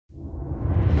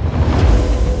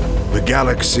The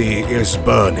galaxy is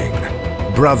burning.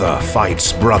 Brother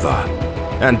fights brother,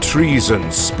 and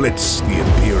treason splits the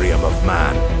Imperium of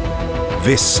man.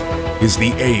 This is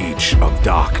the Age of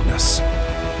Darkness.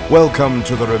 Welcome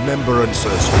to the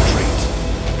Remembrancers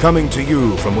Retreat, coming to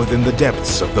you from within the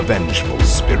depths of the Vengeful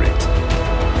Spirit.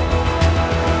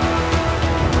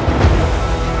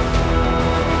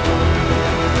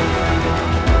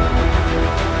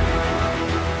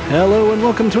 Hello and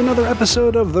welcome to another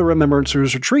episode of the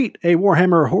Remembrancers Retreat, a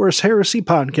Warhammer Horus Heresy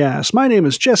podcast. My name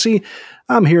is Jesse.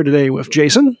 I'm here today with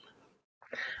Jason.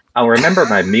 I'll remember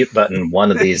my mute button one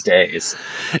of these days.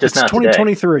 It's not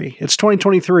 2023. Today. It's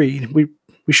 2023. We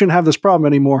shouldn't have this problem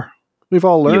anymore. We've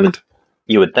all learned.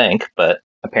 You would think, but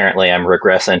apparently I'm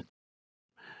regressing.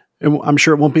 I'm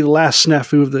sure it won't be the last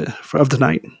snafu of the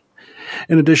night.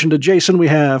 In addition to Jason, we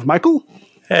have Michael.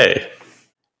 Hey.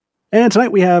 And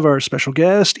tonight we have our special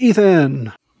guest,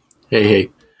 Ethan. Hey.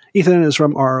 Ethan is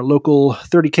from our local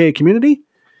 30K community.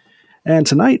 And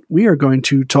tonight we are going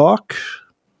to talk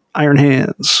Iron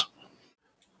Hands.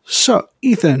 So,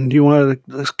 Ethan, do you want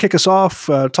to kick us off,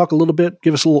 talk a little bit,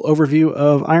 give us a little overview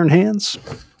of Iron Hands?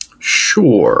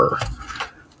 Sure.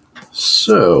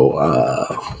 So,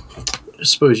 I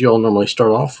suppose you all normally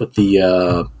start off with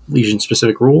the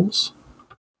Legion-specific rules?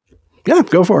 Yeah,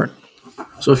 go for it.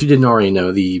 So if you didn't already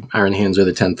know, the Iron Hands are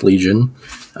the 10th Legion,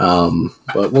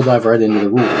 but we'll dive right into the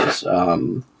rules.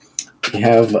 We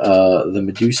have the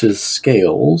Medusa's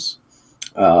Scales.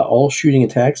 All shooting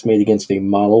attacks made against a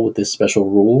model with this special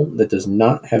rule that does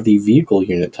not have the vehicle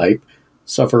unit type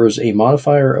suffers a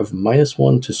modifier of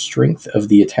 -1 to strength of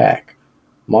the attack.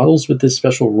 Models with this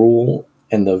special rule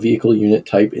and the vehicle unit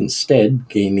type instead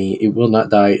gain the It Will Not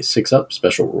Die 6-up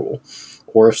special rule.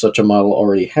 Or if such a model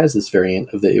already has this variant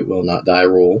of the It Will Not Die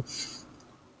rule,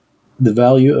 the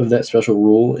value of that special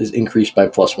rule is increased by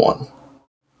 +1.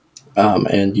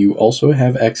 And you also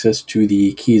have access to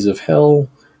the Keys of Hell,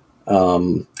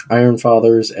 Iron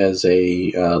Fathers as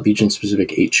a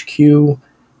Legion-specific HQ,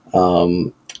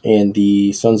 and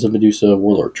the Sons of Medusa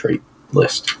Warlord trait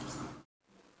list.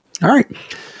 All right.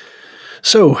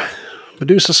 So,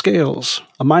 Medusa Scales,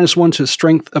 a -1 to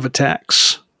strength of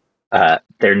attacks.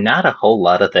 There are not a whole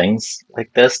lot of things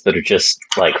like this that are just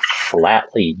like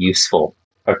flatly useful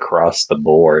across the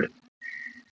board.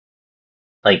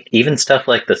 Like even stuff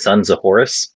like the Sons of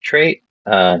Horus trait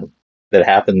that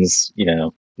happens,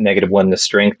 -1 to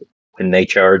strength when they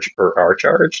charge or are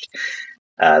charged.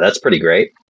 That's pretty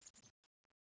great.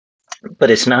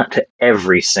 But it's not to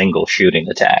every single shooting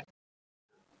attack.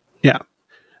 Yeah.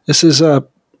 This is it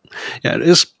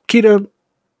is key to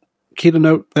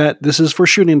note that this is for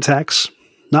shooting attacks,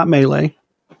 not melee.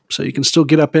 So you can still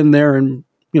get up in there and,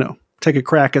 take a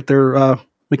crack at their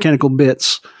mechanical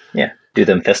bits. Yeah, do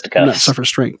them fisticuffs. And not suffer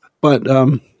strength. But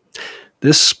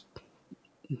this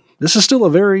is still a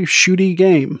very shooty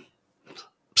game.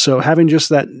 So having just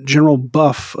that general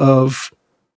buff of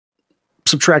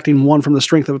subtracting 1 from the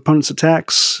strength of opponent's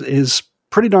attacks is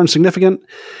pretty darn significant.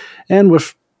 And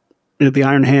with the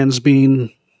Iron Hands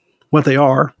being what they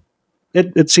are,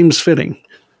 it seems fitting.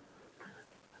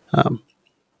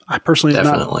 I personally have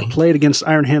not played against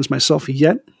Iron Hands myself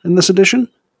yet in this edition.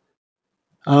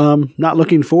 Not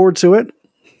looking forward to it.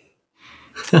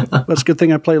 That's a good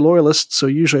thing I play Loyalist, so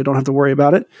usually I don't have to worry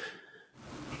about it.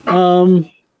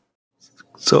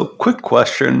 So, quick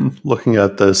question, looking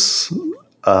at this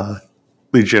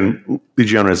Legiones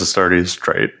Astartes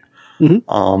trait.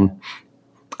 Mm-hmm.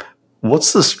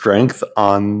 What's the strength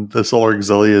on the Solar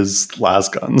Auxilia's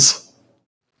lasguns?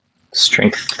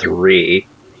 Strength 3.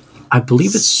 I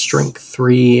believe it's strength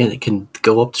 3, and it can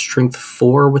go up to strength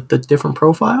 4 with the different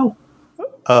profile.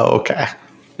 Oh, okay.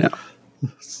 Yeah.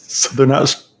 So they're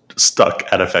not stuck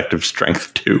at effective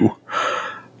strength 2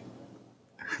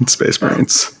 in Space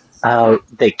Marines.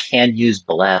 They can use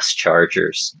blast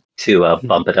chargers to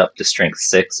bump it up to strength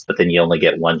 6, but then you only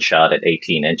get 1 shot at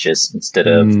 18 inches instead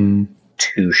of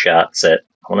 2 shots at,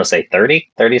 I want to say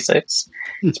 30, 36.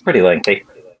 It's pretty lengthy.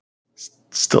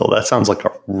 Still, that sounds like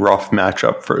a rough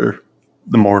matchup for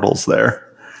the mortals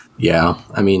there. Yeah,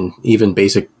 I mean, even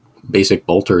basic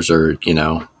bolters are,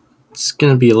 it's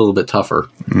going to be a little bit tougher.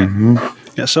 Mm-hmm.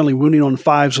 Yeah, suddenly wounding on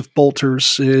 5s with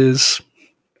bolters is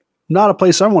not a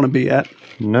place I want to be at.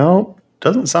 No,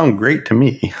 doesn't sound great to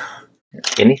me.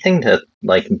 Anything to,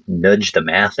 nudge the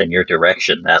math in your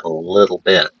direction that little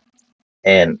bit.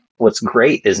 And what's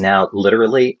great is now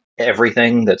literally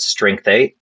everything that's strength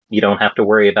 8, you don't have to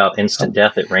worry about instant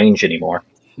death at range anymore.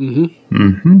 Mm-hmm.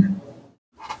 Mm-hmm.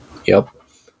 Yep.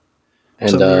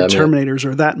 And so your Terminators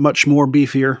are that much more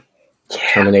beefier.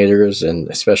 Terminators, and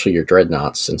especially your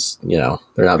Dreadnoughts, since, they're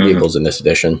not vehicles in this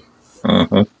edition.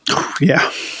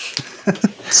 Yeah.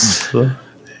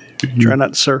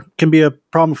 Dreadnought, sir, can be a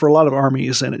problem for a lot of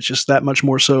armies, and it's just that much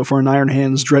more so for an Iron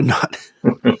Hands Dreadnought.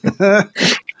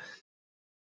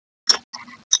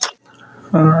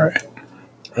 All right.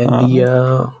 And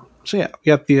So yeah, we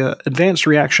got the advanced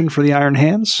reaction for the Iron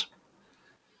Hands,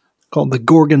 called the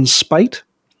Gorgon Spite.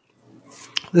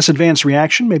 This advanced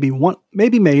reaction may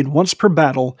be made once per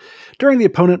battle during the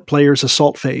opponent player's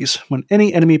assault phase, when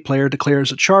any enemy player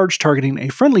declares a charge targeting a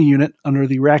friendly unit under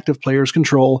the reactive player's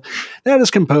control that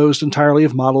is composed entirely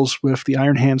of models with the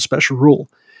Iron Hand special rule.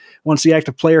 Once the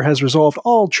active player has resolved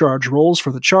all charge rolls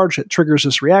for the charge that triggers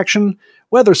this reaction,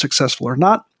 whether successful or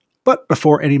not, but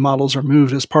before any models are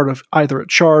moved as part of either a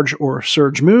charge or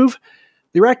surge move,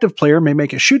 the reactive player may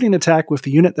make a shooting attack with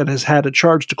the unit that has had a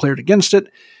charge declared against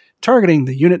it, targeting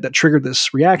the unit that triggered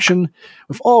this reaction,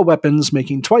 with all weapons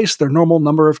making twice their normal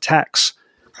number of attacks,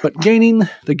 but gaining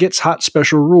the Gets Hot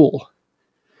special rule.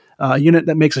 A unit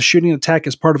that makes a shooting attack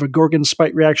as part of a Gorgon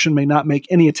Spite reaction may not make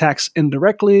any attacks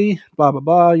indirectly, blah, blah,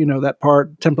 blah, you know that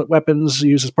part. Template weapons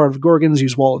used as part of Gorgons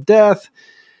use Wall of Death,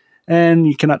 and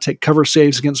you cannot take cover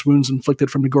saves against wounds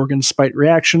inflicted from the Gorgon Spite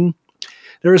reaction.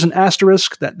 There is an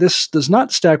asterisk that this does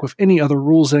not stack with any other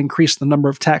rules that increase the number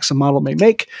of attacks a model may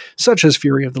make, such as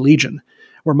Fury of the Legion.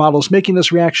 Where models making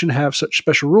this reaction have such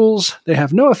special rules, they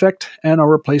have no effect and are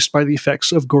replaced by the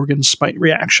effects of Gorgon Spite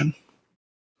reaction.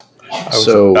 I was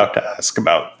about to ask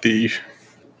about the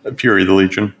Fury of the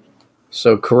Legion.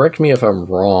 So correct me if I'm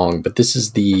wrong, but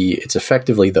it's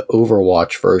effectively the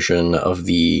Overwatch version of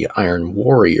the Iron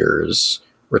Warriors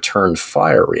Return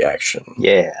Fire reaction.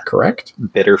 Yeah. Correct?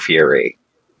 Bitter Fury.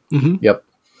 Mm-hmm. Yep.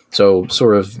 So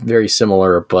sort of very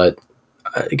similar, but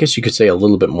I guess you could say a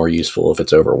little bit more useful if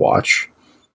it's Overwatch.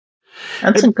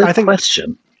 That's a good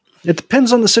question. It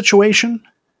depends on the situation.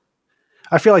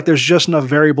 I feel like there's just enough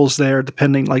variables there,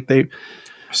 depending, like I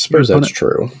suppose that's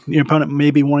true. Your opponent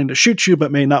may be wanting to shoot you,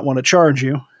 but may not want to charge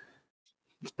you.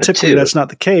 But typically, that's not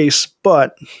the case,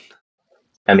 but...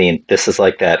 I mean, this is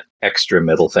like that extra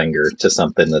middle finger to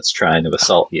something that's trying to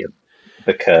assault you.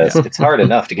 Because it's hard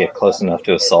enough to get close enough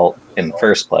to assault in the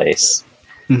first place.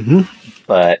 Mm-hmm.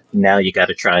 But now you got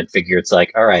to try and figure, it's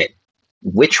like, all right,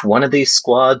 which one of these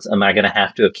squads am I going to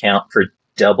have to account for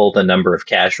double the number of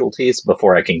casualties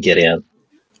before I can get in?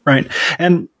 Right.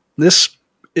 And this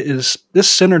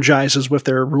synergizes with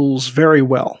their rules very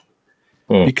well.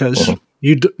 Because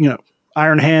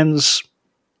Iron Hands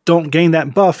don't gain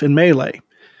that buff in melee.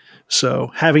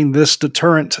 So having this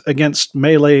deterrent against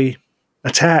melee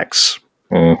attacks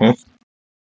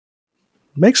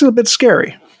makes it a bit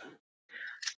scary.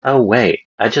 Oh, wait.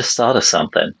 I just thought of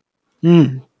something.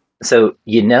 So,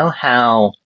 you know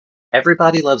how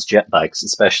everybody loves jet bikes,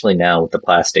 especially now with the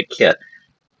plastic kit,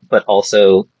 but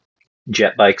also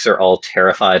jet bikes are all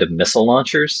terrified of missile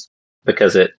launchers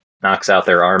because it knocks out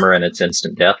their armor and it's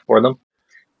instant death for them?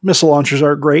 Missile launchers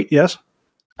are great, yes.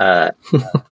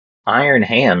 Iron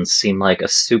Hands seem like a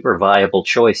super viable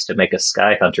choice to make a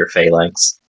Skyhunter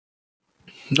phalanx.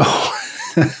 Oh.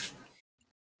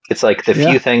 It's like the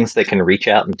few things that can reach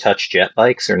out and touch jet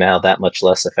bikes are now that much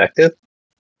less effective.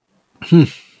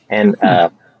 And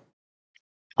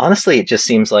honestly, it just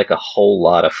seems like a whole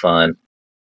lot of fun.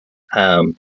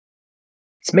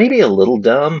 It's maybe a little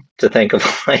dumb to think of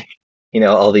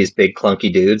all these big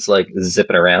clunky dudes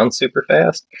zipping around super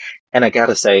fast. And I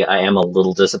gotta say, I am a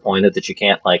little disappointed that you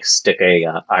can't stick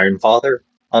a Iron Father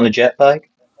on a jet bike,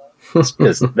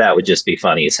 because that would just be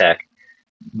funny as heck.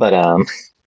 But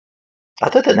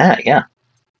other than that,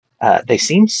 they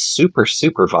seem super,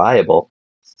 super viable.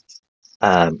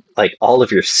 All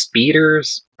of your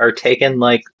speeders are taking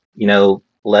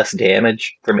less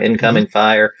damage from incoming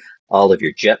fire. All of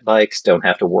your jet bikes don't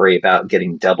have to worry about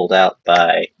getting doubled out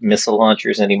by missile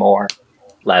launchers anymore.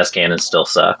 Las cannons still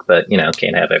suck, but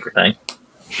can't have everything.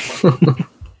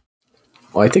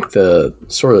 Well, I think the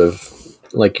sort of,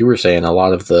 like you were saying, a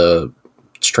lot of the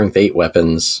Strength 8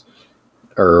 weapons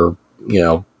are,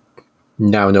 now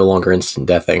no longer instant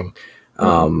deathing.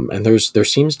 And there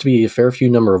seems to be a fair few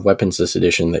number of weapons this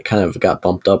edition that kind of got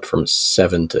bumped up from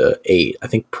 7 to 8. I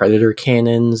think Predator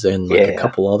cannons and a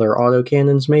couple other auto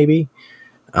cannons maybe.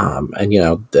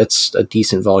 And that's a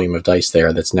decent volume of dice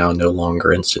there that's now no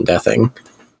longer instant deathing.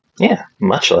 Yeah,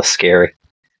 much less scary.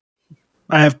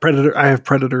 I have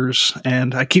Predators,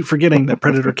 and I keep forgetting that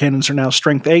Predator cannons are now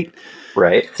Strength 8.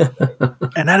 Right.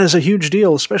 And that is a huge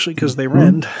deal, especially because they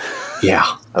rend. Yeah.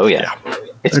 Oh, yeah.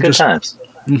 It's good times.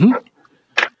 Mm-hmm.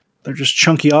 They're just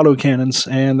chunky auto cannons,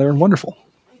 and they're wonderful.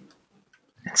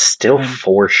 It's still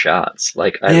 4 shots.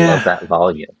 I love that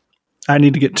volume. I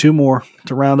need to get 2 more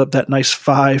to round up that nice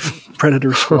 5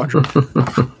 Predator squadron.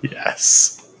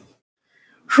 Yes.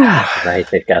 Right,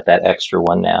 they've got that extra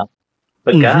one now.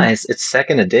 But guys, it's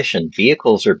 2nd edition.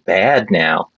 Vehicles are bad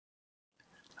now.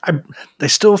 They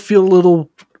still feel a little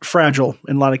fragile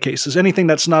in a lot of cases. Anything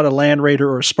that's not a Land Raider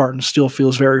or a Spartan still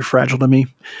feels very fragile to me.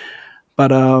 But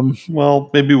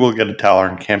well, maybe we'll get a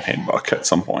Talon campaign book at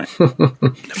some point.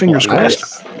 Fingers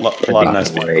crossed. A lot of nice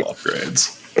vehicle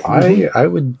upgrades. I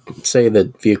would say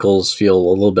that vehicles feel a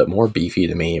little bit more beefy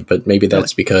to me, but maybe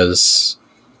that's because,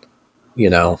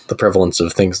 the prevalence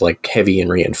of things like heavy and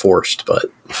reinforced. But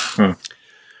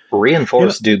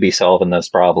Reinforced do be solving those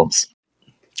problems.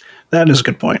 That is a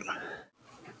good point.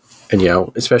 And,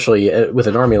 especially with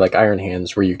an army like Iron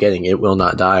Hands, where you're getting it will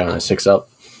not die on a 6-up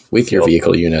with your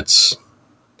vehicle units,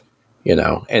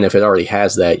 and if it already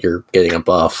has that, you're getting a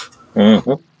buff.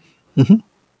 Mm-hmm. Mm-hmm.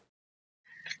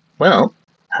 Well,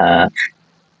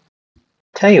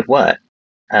 tell you what,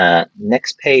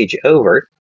 next page over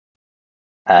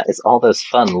is all those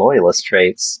fun loyalist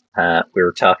traits we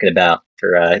were talking about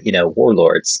for,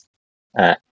 warlords.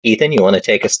 Ethan, you want to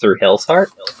take us through Hell's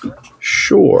Heart?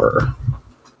 Sure.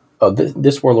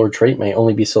 This warlord trait may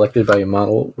only be selected by a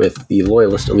model with the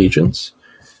loyalist allegiance.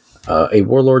 A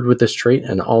warlord with this trait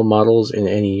and all models in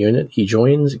any unit he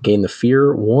joins gain the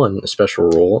Fear 1 special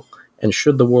rule, and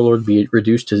should the warlord be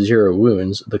reduced to 0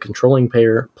 wounds, the controlling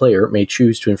player may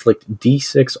choose to inflict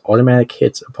D6 automatic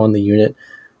hits upon the unit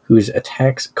whose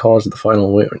attacks cause the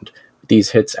final wound.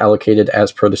 These hits allocated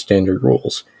as per the standard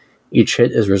rules. Each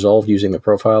hit is resolved using the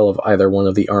profile of either one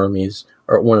of the armies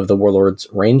or one of the warlord's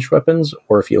ranged weapons,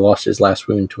 or if he lost his last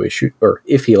wound to a shooting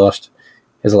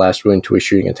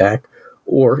attack,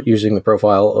 or using the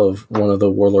profile of one of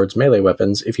the warlord's melee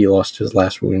weapons if he lost his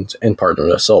last wounds and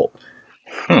partnered assault.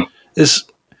 Is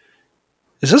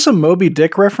this a Moby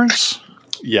Dick reference?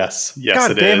 Yes,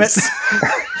 God it damn is.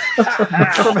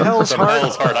 From Hell's Heart.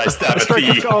 Hell's Heart, I stab at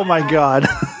thee. Oh my god.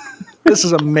 This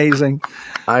is amazing.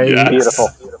 Beautiful.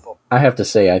 I have to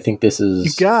say, I think this is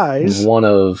You guys. one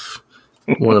of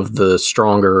the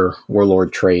stronger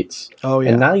warlord traits. Oh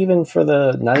yeah. And not even for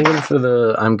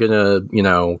the I'm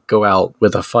gonna, go out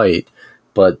with a fight,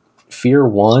 but Fear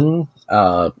 1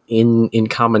 in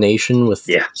combination with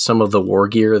some of the war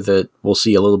gear that we'll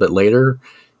see a little bit later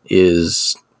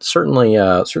is certainly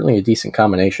a decent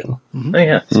combination. Mm-hmm. Oh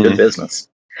yeah, it's good business.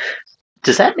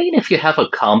 Does that mean if you have a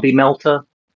combi melta,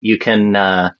 you can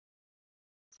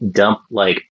dump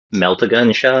like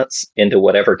melta-gun shots into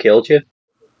whatever killed you?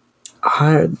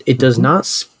 It does not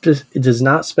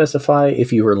specify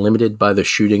if you are limited by the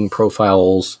shooting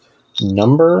profile's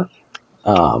number.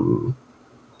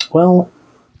 Well,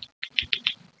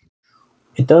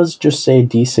 it does just say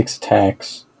D6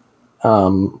 attacks,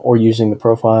 or using the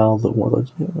profile the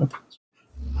warlord's weapons.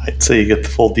 I'd say you get the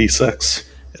full D6.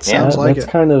 It sounds like that's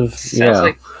it. kind of Sounds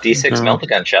like D6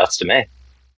 melta-gun shots to me.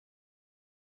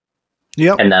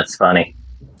 Yep. And that's funny.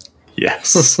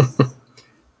 Yes.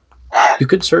 You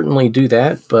could certainly do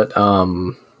that, but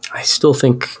I still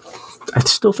think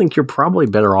you're probably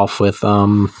better off with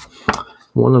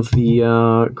one of the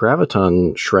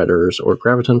graviton shredders or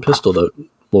graviton pistol that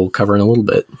we'll cover in a little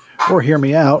bit. Or hear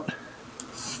me out.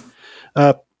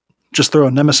 Just throw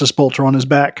a Nemesis bolter on his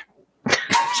back.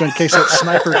 So in case that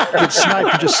sniper gets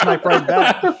sniped, you just snipe right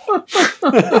back.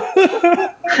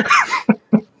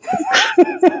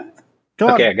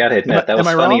 Okay, I gotta admit, that was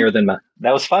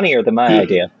funnier than my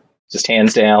idea. Just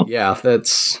hands down. Yeah,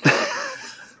 it's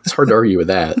hard to argue with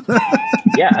that.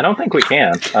 Yeah, I don't think we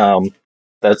can.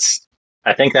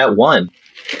 I think that won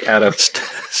out of.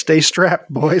 Stay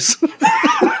strapped, boys.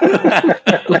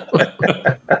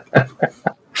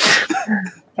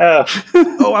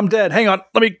 Oh, I'm dead. Hang on.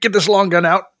 Let me get this long gun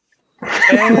out.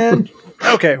 And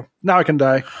okay, now I can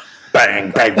die.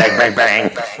 Bang, bang, bang, bang,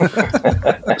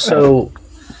 bang. So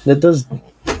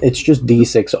it's just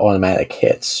D6 automatic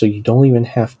hits, so you don't even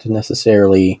have to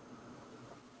necessarily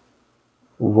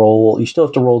roll. You still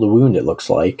have to roll the wound, it looks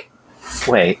like.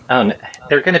 Wait,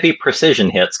 they're going to be precision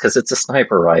hits because it's a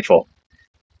sniper rifle.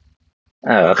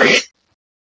 Oh.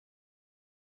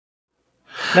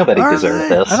 Nobody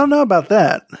deserved this. I don't know about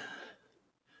that.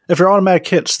 If they're automatic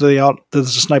hits, does the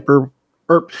sniper,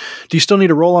 or do you still need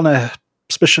to roll on a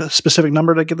specific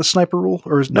number to get the sniper rule?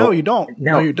 Or no, you don't.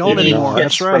 No, you don't anymore. Hits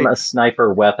That's right. From a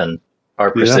sniper weapon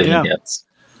are precision hits.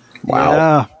 Wow.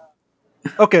 Yeah.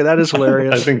 Okay, that is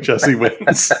hilarious. I think Jesse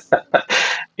wins.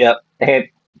 Yep.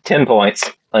 Hey, 10 points.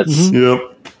 Let's. Yep.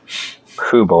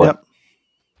 Whew, boy. Yep.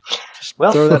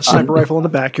 Well, throw that sniper rifle in the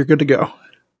back. You're good to go.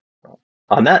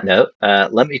 On that note,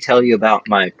 let me tell you about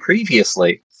my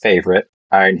previously favorite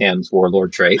Iron Hands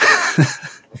Warlord trait.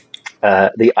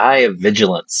 the Eye of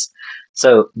Vigilance.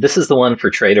 So this is the one for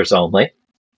traders only.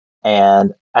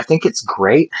 And I think it's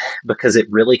great because it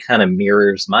really kind of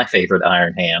mirrors my favorite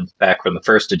Iron Hand back from the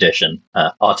first edition,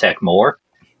 Autek Moore.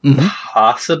 Mhm.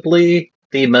 Possibly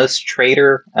the most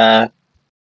traitor of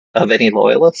any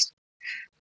loyalist.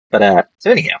 But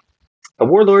so anyhow, a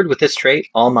warlord with this trait,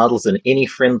 all models in any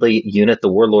friendly unit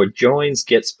the warlord joins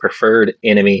gets preferred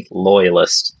enemy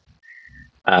loyalist.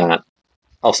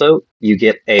 Also, you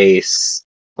get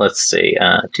let's see,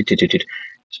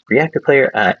 reactive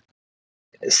player,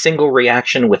 single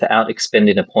reaction without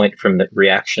expending a point from the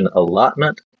reaction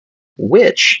allotment,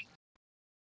 which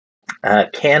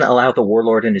can allow the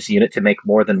warlord and his unit to make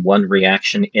more than one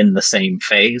reaction in the same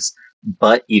phase,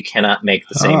 but you cannot make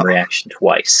the same reaction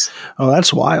twice. Oh,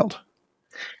 that's wild.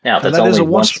 Now, that's that only is a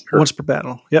once per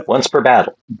battle. Yep. Once per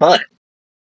battle, but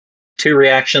 2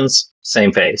 reactions,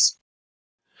 same phase.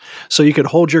 So you could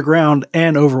hold your ground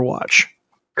and Overwatch.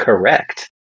 Correct.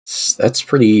 That's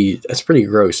pretty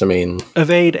gross. I mean,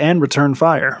 Evade and return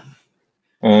fire.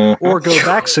 Mm-hmm. Or go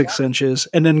back 6 inches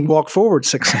and then walk forward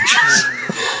 6 inches.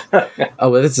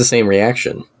 oh, but it's the same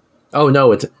reaction. Oh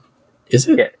no, is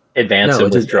it? Yeah, advance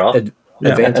and withdraw.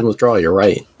 Advance and withdraw. You're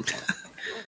right.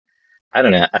 I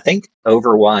don't know. I think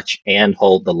Overwatch and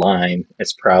Hold the Line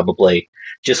is probably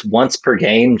just once per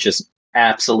game. Just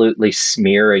absolutely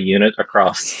smear a unit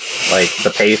across like the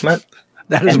pavement.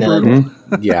 That is and brutal.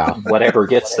 Then, yeah. Whatever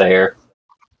gets there,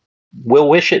 we'll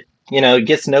wish it.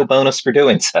 Gets no bonus for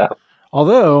doing so.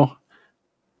 Although,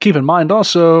 keep in mind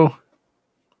also,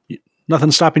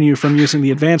 nothing's stopping you from using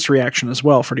the advanced reaction as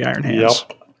well for the Iron Hands.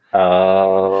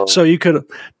 Yep. So you could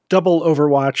double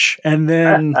Overwatch and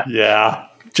then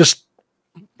just,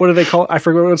 what do they call it? I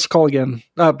forget what it's called again.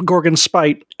 Gorgon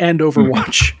Spite and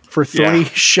Overwatch for 3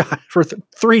 for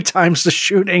 3 times the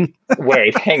shooting.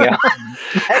 Wait, hang on.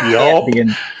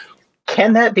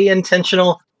 Can that be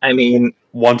intentional? I mean,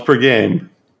 once per game.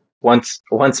 Once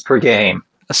per game.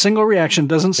 A single reaction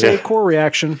doesn't say core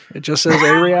reaction. It just says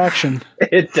a reaction.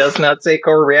 It does not say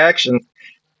core reaction.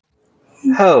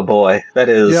 Oh boy, that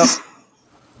is.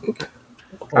 Yep.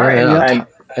 All right.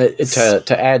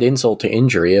 To add insult to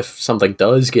injury, if something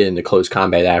does get into close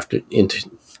combat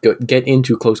get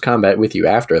into close combat with you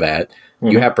after that,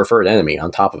 you have preferred enemy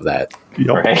on top of that. Yep.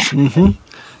 Right. Mm-hmm.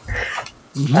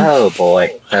 Mm-hmm. Oh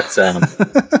boy, that's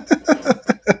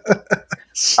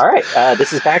All right,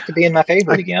 this is back to being my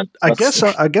favorite again. I guess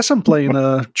I'm playing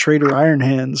Trader Iron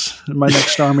Hands in my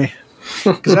next army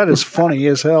because that is funny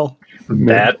as hell.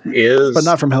 That is, but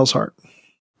not from Hell's Heart.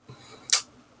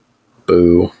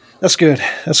 Boo. That's good.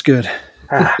 That's good.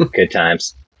 Good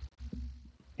times.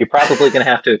 You're probably going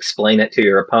to have to explain it to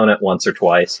your opponent once or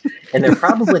twice, and they're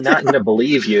probably not going to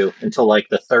believe you until like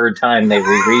the 3rd time they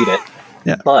reread it.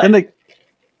 Yeah,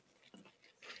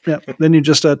 but then you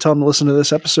just tell them to listen to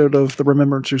this episode of the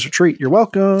Remembrancer's Retreat. You're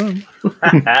welcome.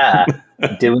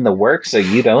 Doing the work so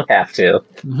you don't have to.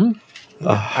 Mm-hmm.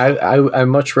 I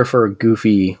much prefer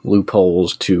goofy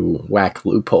loopholes to whack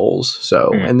loopholes.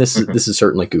 So, and this is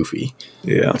certainly goofy.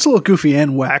 Yeah, it's a little goofy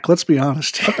and whack. Let's be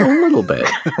honest. A little bit.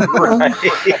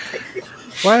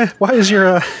 Right. Why is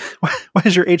your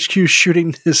HQ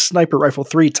shooting his sniper rifle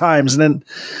 3 times and then?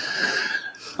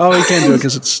 Oh, he can't do it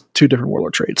because it's 2 different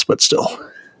warlord traits, but still.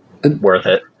 Worth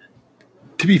it.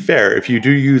 To be fair, if you do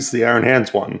use the Iron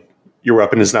Hands one, your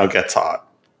weapon is now gets hot.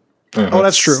 Mm-hmm. Oh,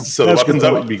 that's true. So that's the weapons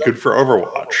that would be good for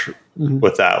Overwatch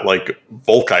with that, like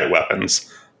Volkite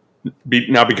weapons,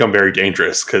 now become very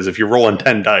dangerous because if you're rolling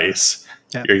 10 dice,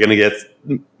 you're going to get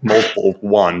multiple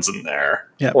ones in there.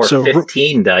 Yeah. Or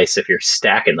 15 dice if you're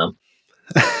stacking them.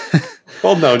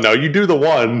 Well, no. You do the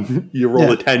one, you roll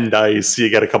the 10 dice, you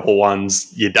get a couple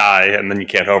ones, you die, and then you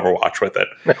can't Overwatch with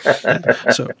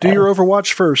it. So do your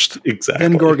Overwatch first. Exactly.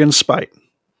 Then Gorgon's Spite.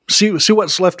 See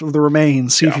what's left of the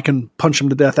remains. See if you can punch them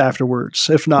to death afterwards.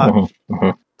 If not,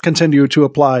 continue to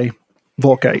apply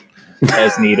Volkite.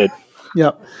 As needed.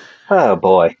 Yep. Oh,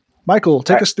 boy. Michael,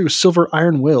 take us through Silver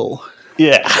Iron Will.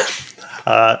 Yeah.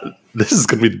 This is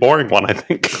going to be the boring one, I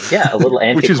think. Yeah, a little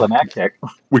anticlimactic.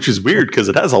 Which is weird because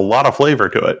it has a lot of flavor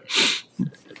to it.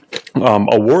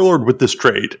 A warlord with this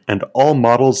trait and all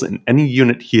models in any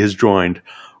unit he has joined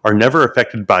are never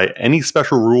affected by any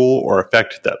special rule or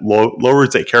effect that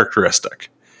lowers a characteristic,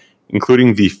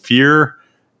 including the Fear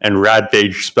and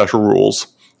Radphage special rules,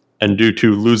 and due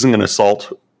to losing an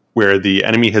assault where the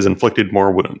enemy has inflicted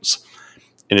more wounds.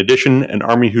 In addition, an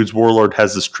army whose warlord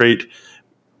has this trait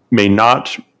may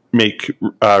not make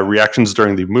reactions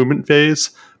during the movement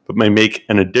phase, but may make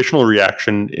an additional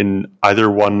reaction in either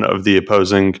one of the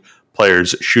opposing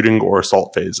players' shooting or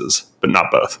assault phases, but not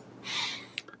both.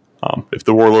 If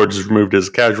the warlord is removed as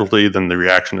a casualty, then the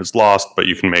reaction is lost, but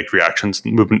you can make reactions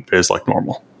in the movement phase like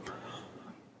normal.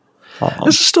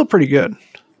 This is still pretty good.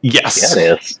 Yes.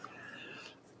 Yeah, it is.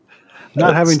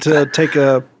 Not having to take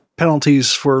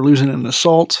penalties for losing an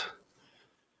assault.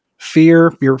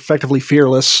 Fear, you're effectively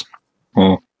fearless.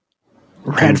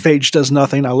 Rampage does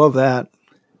nothing. I love that.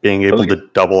 Being able to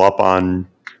double up on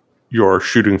your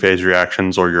shooting phase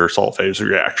reactions or your assault phase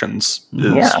reactions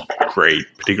is great,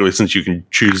 particularly since you can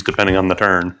choose depending on the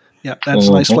turn. Yeah, that's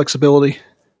nice flexibility.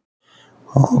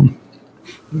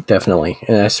 Definitely.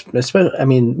 And I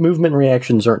mean, movement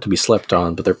reactions aren't to be slept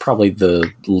on, but they're probably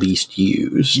the least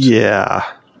used. Yeah.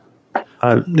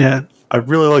 I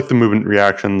really like the movement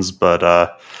reactions,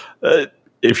 but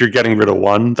if you're getting rid of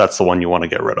one, that's the one you want to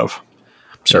get rid of.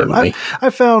 Certainly. I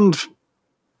found,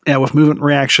 with movement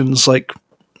reactions, like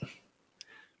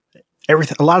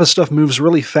everything, a lot of stuff moves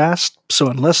really fast. So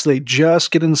unless they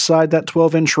just get inside that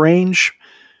 12-inch range,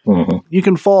 you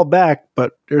can fall back,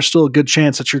 but there's still a good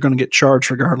chance that you're going to get charged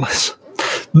regardless.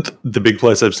 The big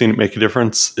place I've seen it make a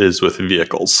difference is with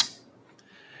vehicles.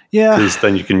 Yeah. Because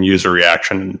then you can use a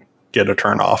reaction and get a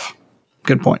turn off.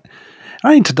 Good point.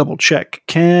 I need to double check.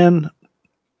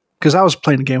 Because I was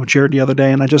playing a game with Jared the other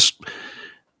day, and I just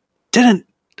didn't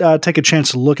take a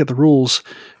chance to look at the rules.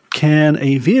 Can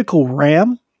a vehicle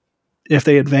ram if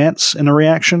they advance in a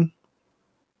reaction?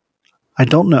 I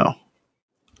don't know.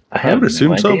 I would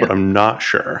assume so, but I'm not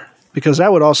sure. Because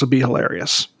that would also be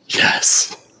hilarious.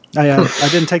 Yes. I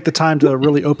didn't take the time to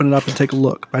really open it up and take a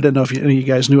look. I didn't know if any of you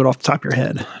guys knew it off the top of your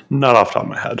head. Not off the top of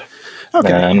my head.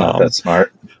 Okay. I'm not that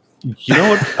smart. You know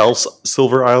what else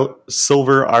Silver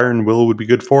Iron Will would be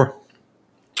good for?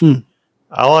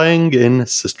 Allying in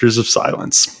Sisters of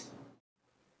Silence.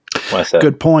 What's that?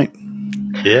 Good point.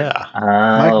 Yeah.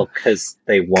 Oh, because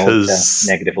they won't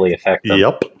negatively affect them.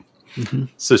 Yep.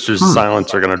 Sisters of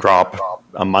Silence are going to drop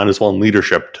a -1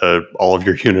 leadership to all of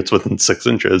your units within 6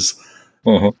 inches.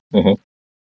 But the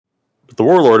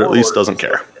Warlord at least doesn't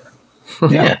care.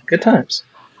 Yeah, good times.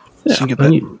 Yeah. So you get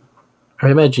that. I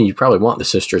imagine you probably want the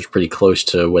sisters pretty close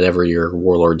to whatever your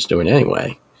Warlord's doing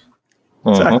anyway.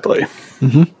 Exactly.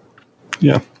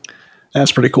 Yeah.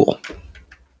 That's pretty cool.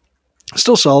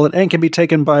 Still solid and can be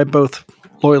taken by both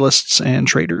loyalists and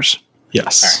traitors.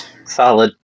 Yes. Right.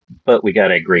 Solid, but we got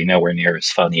to agree, nowhere near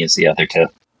as funny as the other two.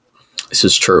 This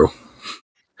is true.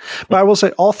 But I will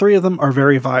say all three of them are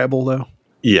very viable, though.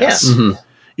 Yes.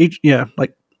 Each,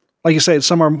 like you say,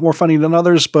 some are more funny than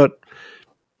others, but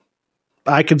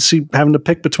I could see having to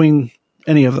pick between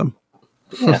any of them,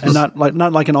 and not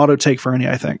like an auto take for any.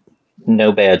 I think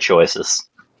no bad choices.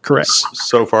 Correct.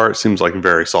 So far, it seems like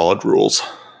very solid rules.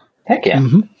 Heck yeah!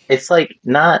 It's like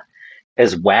not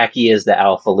as wacky as the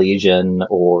Alpha Legion,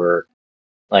 or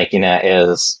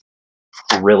as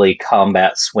really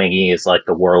combat swingy as like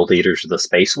the World Eaters or the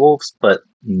Space Wolves, but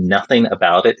nothing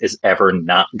about it is ever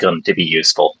not going to be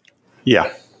useful.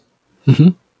 Yeah.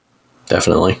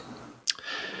 Definitely.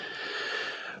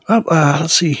 Well,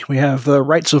 let's see. We have the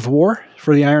Rights of War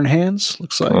for the Iron Hands.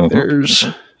 Looks like there's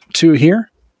two here.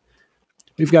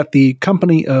 We've got the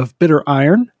Company of Bitter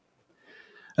Iron.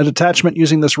 A detachment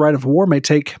using this right of war may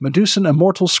take Medusan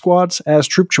Immortal squads as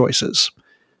troop choices.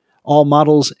 All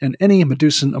models in any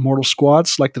Medusan Immortal squad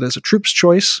selected as a troop's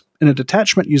choice in a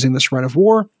detachment using this right of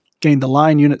war gain the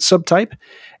Line Unit subtype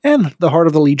and the Heart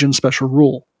of the Legion special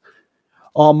rule.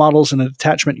 All models in a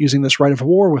detachment using this right of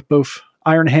war with both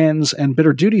Iron Hands and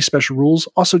Bitter Duty special rules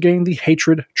also gain the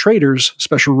Hatred Traitors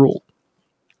special rule.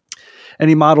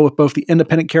 Any model with both the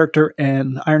Independent Character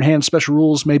and Iron Hands special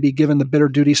rules may be given the Bitter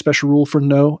Duty special rule for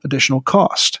no additional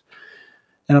cost.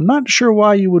 And I'm not sure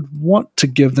why you would want to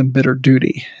give them Bitter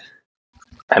Duty.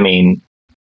 I mean,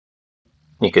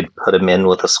 you could put them in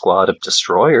with a squad of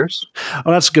destroyers.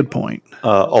 Oh, that's a good point.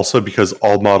 Also, because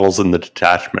all models in the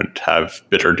detachment have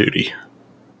Bitter Duty.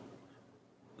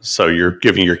 So you're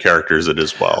giving your characters it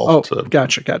as well. Oh,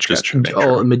 gotcha.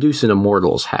 Oh, Medusan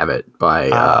Immortals have it by...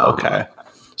 okay.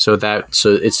 So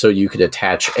it's so you could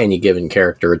attach any given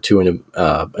character to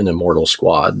an immortal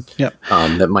squad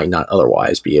that might not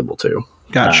otherwise be able to.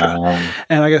 Gotcha.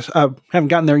 And I guess I haven't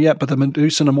gotten there yet, but the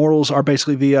Medusan Immortals are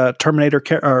basically the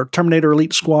Terminator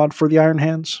Elite squad for the Iron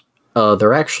Hands.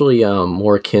 They're actually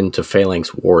more akin to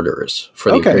Phalanx Warders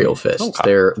for the Imperial Fists. Okay.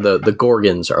 They're the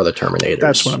Gorgons are the Terminators.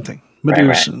 That's what I'm thinking.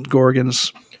 Medusan,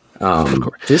 Gorgons.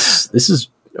 This is.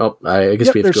 Oh, I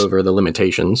guess we have to go over the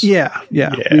limitations. Yeah.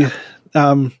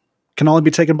 Can only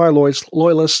be taken by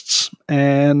loyalists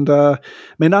and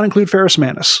may not include Ferrus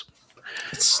Manus.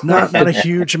 It's not a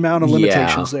huge amount of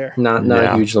limitations there. Not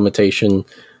a huge limitation.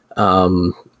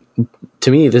 To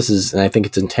me, this is, and I think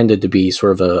it's intended to be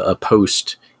sort of a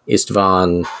post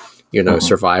Istvan,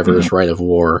 Survivor's Rite of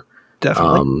War.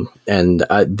 Definitely. And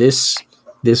this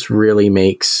really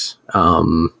makes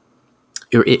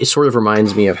it sort of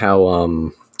reminds me of how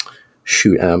I'm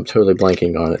totally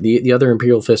blanking on it. The other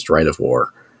Imperial Fist Rite of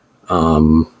War.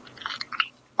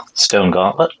 Stone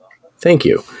Gauntlet. Thank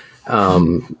you.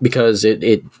 Because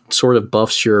it sort of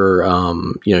buffs your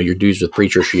your dudes with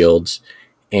Breacher Shields,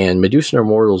 and Medusan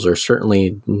Immortals are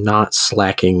certainly not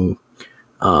slacking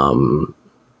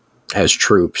as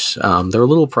troops. They're a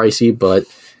little pricey, but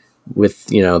with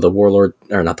the Warlord,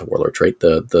 or not the Warlord trait,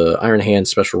 the Iron Hand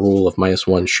special rule of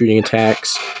 -1 shooting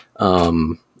attacks,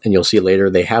 and you'll see later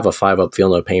they have a 5-up Feel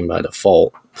No Pain by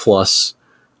default, plus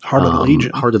Heart of the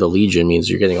Legion. Heart of the Legion means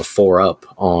you're getting a 4-up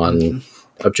on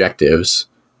objectives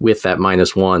with that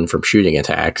 -1 from shooting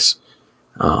attacks.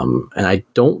 And I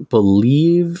don't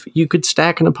believe you could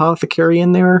stack an Apothecary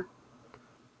in there.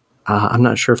 I'm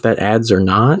not sure if that adds or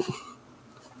not.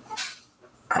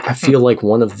 I feel like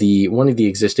one of the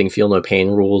existing Feel No Pain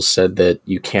rules said that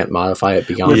you can't modify it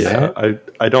beyond that.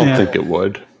 I don't think it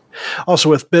would. Also,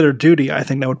 with Bitter Duty, I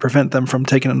think that would prevent them from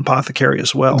taking an Apothecary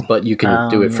as well. But you can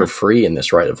do it for free in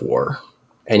this Rite of War.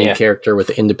 Any character with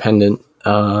independent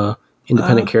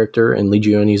character and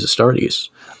Legiones Astartes.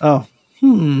 Oh.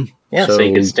 Yeah, so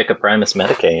you could stick a Primus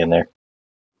Medicae in there.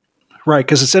 Right,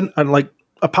 because it's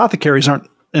Apothecaries aren't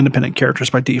independent characters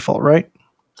by default, right?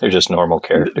 They're just normal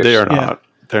characters. They are not. Yeah.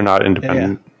 They're not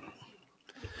independent.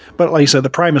 Yeah. But like you said, the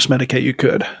Primus Medicae you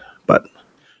could. But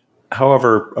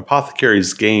however,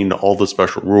 Apothecaries gain all the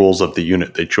special rules of the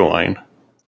unit they join.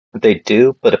 They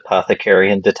do, but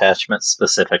Apothecarian Detachment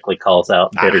specifically calls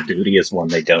out Bitter Duty as one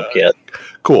they don't get.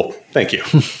 Cool. Thank you.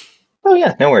 Oh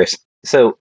yeah, no worries.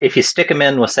 So if you stick them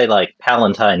in with, say, like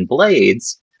Palatine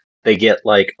Blades, they get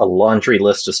like a laundry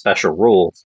list of special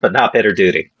rules, but not Bitter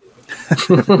Duty.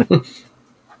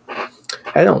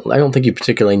 I don't think you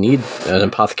particularly need an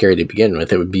Apothecary to begin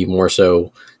with. It would be more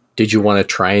so, did you want to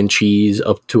try and cheese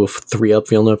up to a 3-up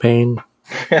Feel No Pain?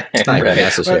 It's not even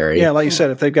necessary. But, yeah, like you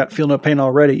said, if they've got Feel No Pain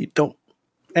already, you don't.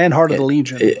 And Heart of the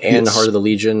Legion. Heart of the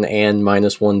Legion and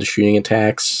 -1 to shooting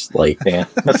attacks. Yeah,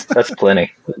 that's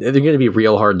plenty. They're going to be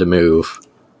real hard to move.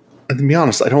 And to be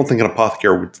honest, I don't think an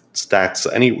Apothecary would stacks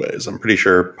anyways. I'm pretty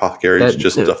sure Apothecary is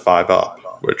just a 5-up,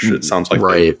 which it sounds like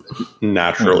they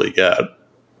naturally get.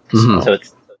 Mm-hmm. So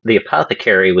it's the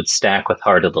Apothecary would stack with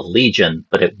Heart of the Legion,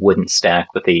 but it wouldn't stack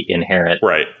with the inherent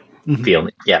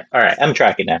feeling. Yeah, all right, I'm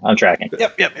tracking now.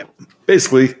 Yep.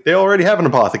 Basically, they already have an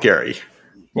Apothecary.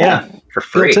 Yeah, for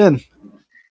free. Built in.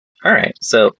 All right,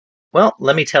 so,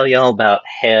 let me tell you all about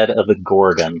Head of the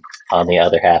Gorgon on the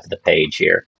other half of the page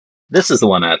here. This is the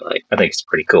one I like. I think it's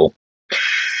pretty cool.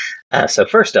 So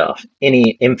first off,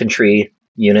 any infantry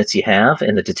units you have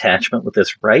in the detachment with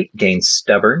this right gain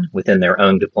Stubborn within their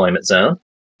own deployment zone.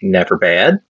 Never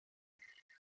bad.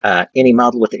 Any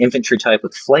model with the infantry type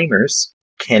with flamers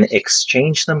can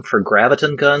exchange them for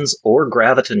graviton guns or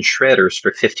graviton shredders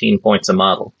for 15 points a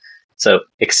model. So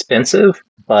expensive,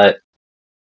 but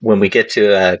when we get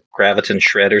to graviton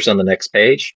shredders on the next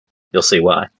page, you'll see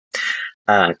why.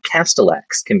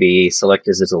 Castellax can be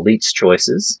selected as elites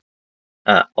choices.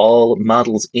 All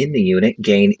models in the unit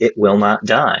gain It Will Not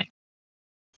Die,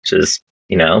 which is,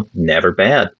 never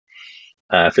bad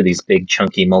for these big,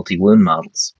 chunky, multi-wound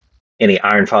models. Any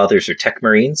Iron Fathers or Tech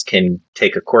Marines can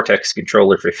take a Cortex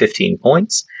controller for 15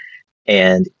 points,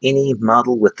 and any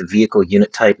model with the vehicle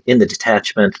unit type in the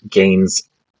detachment gains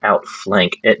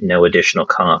Outflank at no additional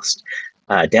cost.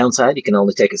 Downside, you can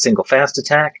only take a single fast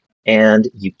attack, and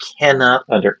you cannot,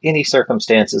 under any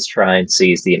circumstances, try and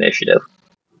seize the initiative.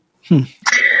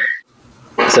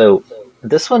 So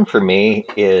this one for me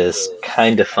is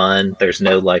kind of fun. There's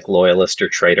no loyalist or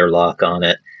traitor lock on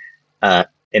it.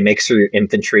 It makes your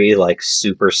infantry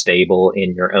super stable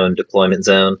in your own deployment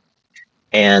zone.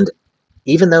 And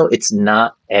even though it's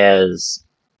not as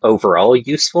overall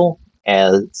useful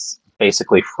as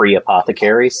basically free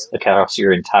apothecaries across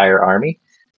your entire army,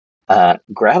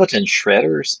 graviton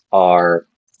shredders are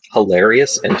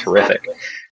hilarious and terrific.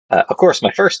 Of course,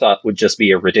 my first thought would just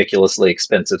be a ridiculously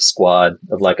expensive squad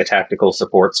of a tactical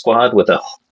support squad with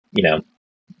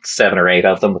 7 or 8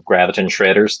 of them with graviton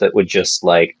shredders that would just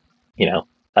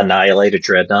annihilate a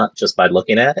dreadnought just by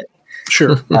looking at it.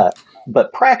 Sure.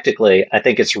 But practically, I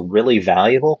think it's really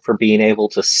valuable for being able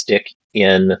to stick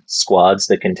in squads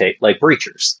that can take,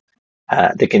 breachers,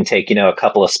 that can take, a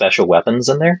couple of special weapons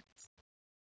in there.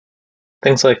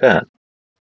 Things like that.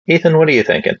 Ethan, what are you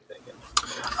thinking?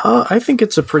 I think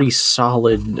it's a pretty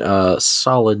solid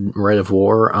Rite of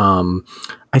War.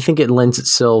 I think it lends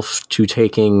itself to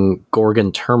taking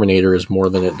Gorgon Terminators more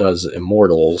than it does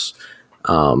Immortals.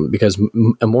 because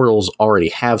immortals already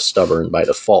have stubborn by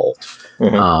default.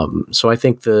 So I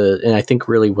think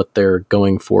really what they're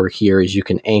going for here is you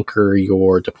can anchor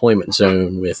your deployment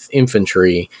zone with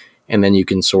infantry, and then you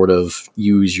can sort of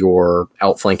use your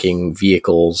outflanking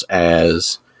vehicles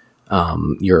as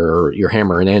your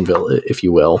hammer and anvil, if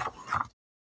you will.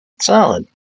 Solid.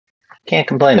 Can't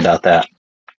complain about that.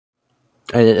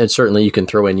 And certainly you can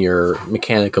throw in your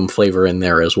Mechanicum flavor in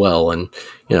there as well. And,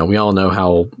 we all know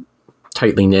how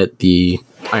tightly knit the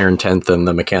Iron 10th and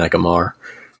the Mechanicum are.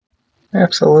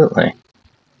 Absolutely.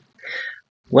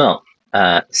 Well,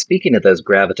 speaking of those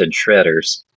Graviton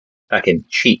Shredders, I can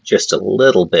cheat just a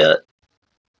little bit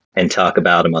and talk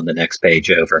about them on the next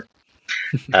page over.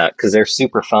 Because they're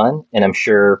super fun, and I'm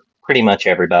sure pretty much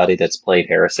everybody that's played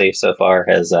Heresy so far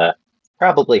has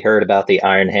probably heard about the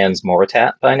Iron Hands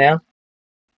Moritat by now.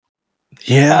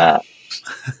 Yeah.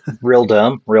 Real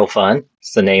dumb, real fun.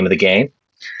 It's the name of the game.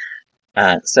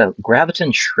 So,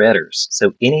 Graviton Shredders.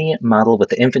 So, any model with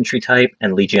the infantry type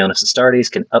and Legionis Astartes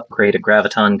can upgrade a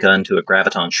Graviton gun to a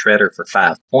Graviton Shredder for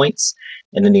 5 points.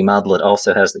 And any model that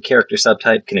also has the character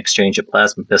subtype can exchange a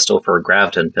plasma pistol for a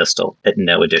Graviton pistol at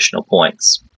no additional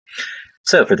points.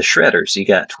 So, for the Shredders, you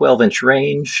got 12-inch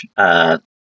range,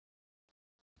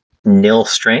 nil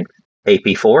strength,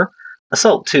 AP4,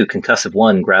 Assault 2, Concussive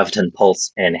 1, Graviton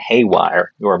Pulse, and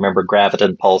Haywire. You'll remember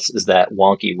Graviton Pulse is that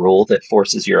wonky rule that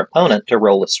forces your opponent to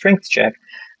roll a strength check,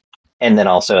 and then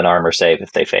also an armor save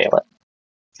if they fail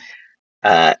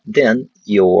it. Then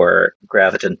your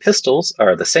Graviton Pistols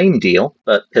are the same deal,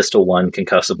 but Pistol 1,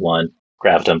 Concussive 1,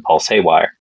 Graviton Pulse,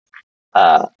 Haywire.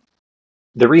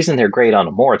 The reason they're great on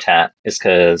a Moritat is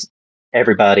because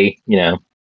everybody,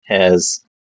 has,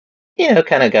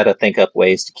 kind of got to think up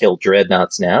ways to kill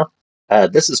Dreadnoughts now.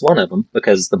 This is one of them,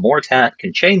 because the Moritat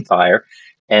can chain fire,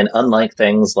 and unlike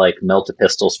things like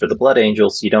Melt-A-Pistols for the Blood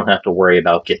Angels, you don't have to worry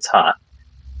about gets hot,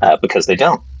 because they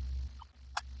don't.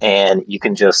 And you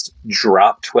can just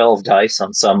drop 12 dice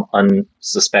on some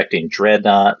unsuspecting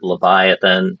Dreadnought,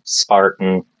 Leviathan,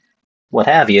 Spartan, what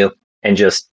have you, and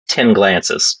just 10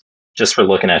 glances, just for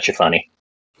looking at you funny.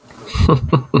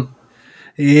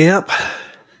 Yep.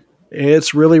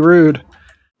 It's really rude.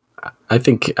 I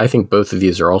think both of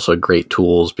these are also great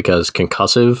tools because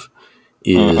concussive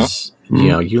is, you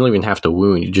don't even have to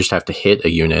wound, you just have to hit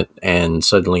a unit and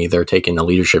suddenly they're taking a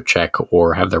leadership check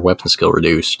or have their weapon skill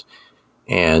reduced.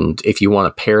 And if you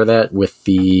want to pair that with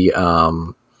the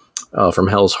from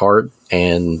Hell's Heart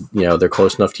and, they're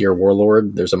close enough to your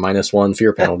warlord, there's a -1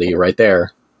 fear penalty right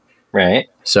there. Right.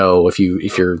 So if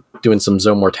you're doing some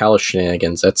Zone Mortalis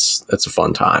shenanigans, that's a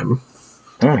fun time.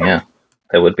 Oh yeah.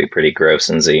 That would be pretty gross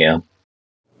in ZM.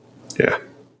 Yeah.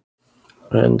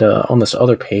 And on this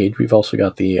other page, we've also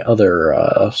got the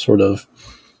other sort of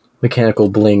mechanical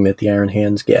bling that the Iron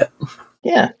Hands get.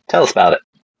 Yeah, tell us about it.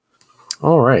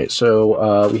 All right,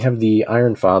 so we have the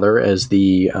Iron Father as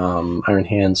the Iron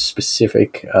Hands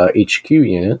specific HQ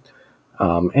unit.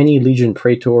 Any Legion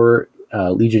Praetor,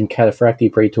 Legion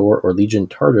Cataphracti Praetor, or Legion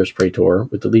Tartarus Praetor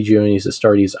with the Legionis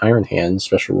Astartes Iron Hands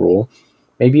special rule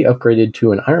may be upgraded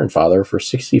to an Iron Father for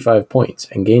 65 points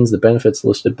and gains the benefits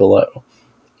listed below.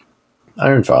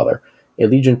 Iron Father, a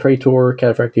Legion Praetor,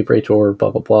 Cataphracti Praetor, blah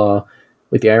blah blah,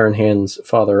 with the Iron Hands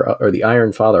Father or the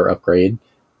Iron Father upgrade,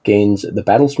 gains the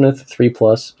Battlesmith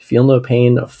 3+, Feel No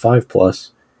Pain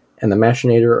 5+, and the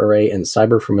Machinator Array and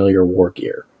Cyber Familiar War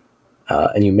Gear.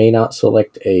 And you may not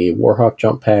select a Warhawk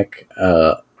Jump Pack,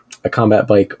 a Combat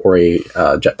Bike, or a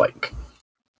Jet Bike.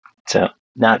 So,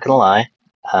 not gonna lie,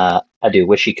 I do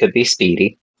wish he could be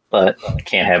speedy, but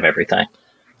can't have everything.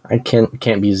 I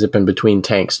can't be zipping between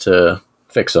tanks to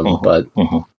fix them, but...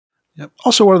 Yep.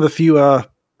 Also, one of the few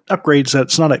upgrades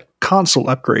that's not a console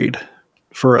upgrade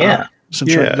for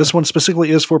Centurion. Yeah. This one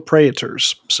specifically is for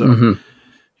Praetors, so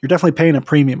you're definitely paying a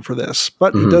premium for this,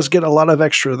 but he does get a lot of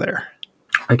extra there.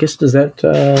 I guess, does that...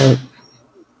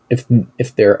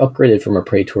 if they're upgraded from a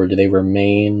Praetor, do they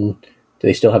remain... Do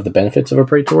they still have the benefits of a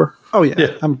Praetor? Oh,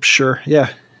 yeah. I'm sure.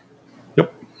 Yeah.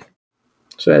 Yep.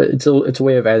 So it's a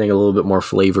way of adding a little bit more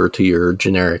flavor to your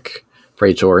generic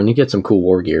Praetor, and you get some cool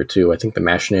war gear, too. I think the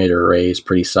Machinator Array is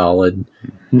pretty solid,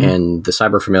 and the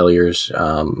Cyber Familiars,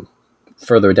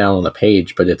 further down on the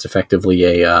page, but it's effectively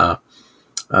a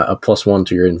 +1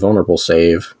 to your Invulnerable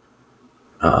save.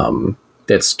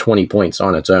 That's 20 points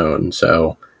on its own,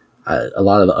 so a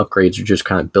lot of the upgrades are just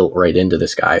kind of built right into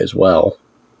this guy as well.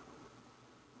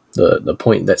 The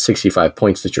point, that 65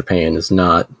 points that you're paying is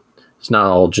not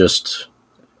all just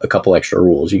a couple extra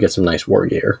rules. You get some nice war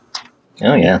gear.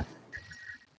 Oh yeah.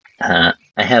 I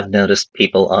have noticed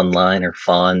people online are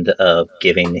fond of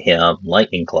giving him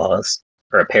lightning claws,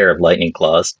 or a pair of lightning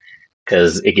claws,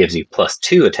 because it gives you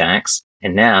 +2 attacks,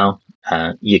 and now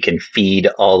you can feed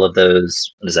all of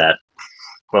those. What is that?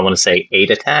 What I want to say,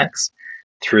 8 attacks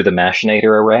through the Machinator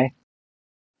array.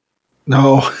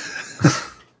 No.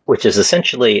 Which is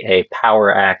essentially a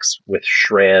power axe with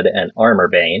shred and armor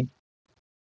bane.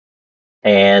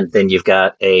 And then you've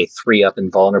got a 3-up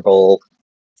invulnerable.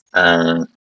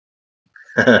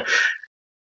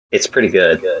 It's pretty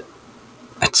good.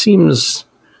 It seems...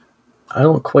 I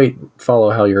don't quite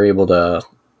follow how you're able to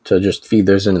just feed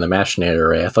those into the Machinator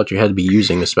array. I thought you had to be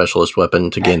using the specialist weapon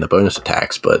to gain the bonus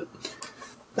attacks, but...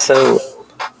 So,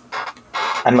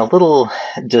 I'm a little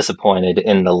disappointed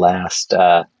in the last...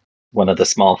 one of the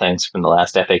small things from the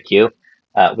last FAQ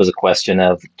was a question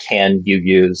of, can you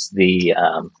use the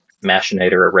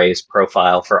Machinator array's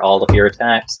profile for all of your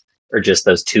attacks, or just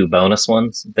those 2 bonus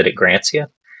ones that it grants you?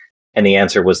 And the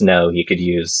answer was no, you could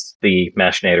use the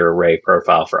Machinator array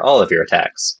profile for all of your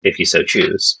attacks, if you so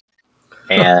choose.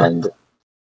 And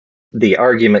the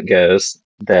argument goes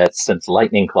that since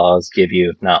Lightning Claws give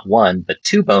you not 1, but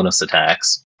 2 bonus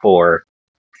attacks for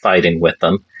fighting with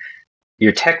them,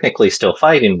 you're technically still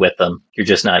fighting with them, you're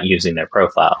just not using their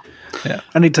profile. Yeah,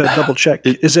 I need to double check.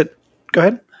 Is it... Go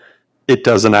ahead. It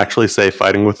doesn't actually say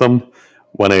fighting with them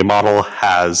when a model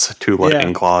has 2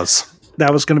 lightning claws.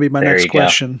 That was going to be my next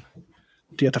question.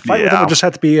 Do you have to fight with them or just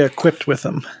have to be equipped with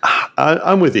them?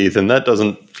 I'm with Ethan. That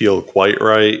doesn't feel quite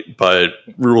right, but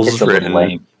rules is written.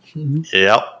 Lame.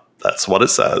 Yep, that's what it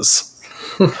says.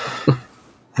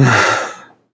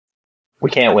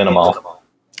 We can't win them all.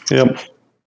 Yep.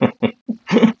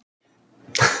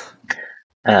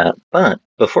 But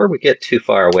before we get too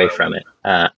far away from it,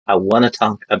 I want to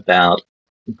talk about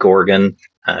Gorgon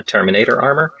Terminator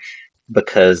armor,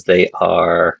 because they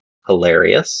are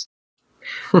hilarious.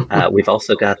 We've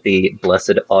also got the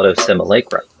Blessed Auto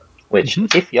Simulacra, which,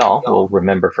 if y'all will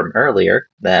remember from earlier,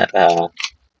 that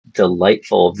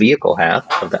delightful vehicle half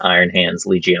of the Iron Hands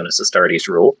Legionis Astartes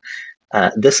rule,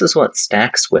 this is what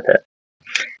stacks with it.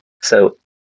 So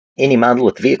any model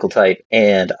with vehicle type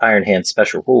and Iron Hand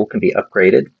special rule can be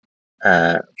upgraded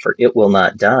for It Will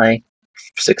Not Die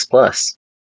 6+,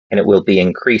 and it will be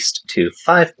increased to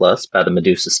 5+ by the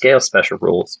Medusa Scale special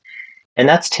rules, and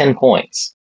that's 10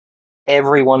 points.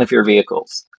 Every one of your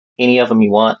vehicles, any of them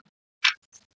you want,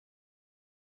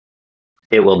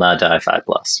 It Will Not Die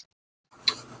 5+.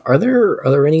 Are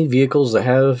there any vehicles that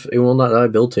have It Will Not Die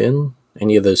built in?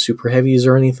 Any of the super heavies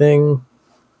or anything?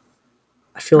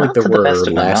 I feel like there were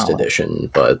last edition,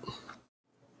 but...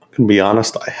 I can be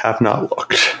honest, I have not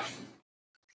looked.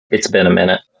 It's been a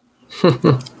minute.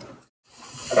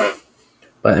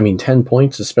 But, I mean, 10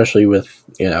 points, especially with,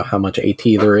 how much AT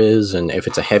there is, and if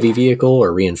it's a heavy vehicle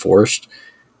or reinforced,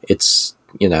 it's,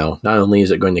 not only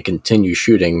is it going to continue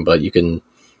shooting, but you can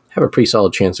have a pretty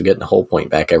solid chance of getting a whole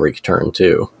point back every turn,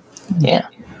 too. Yeah.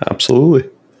 Absolutely.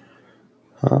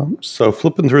 So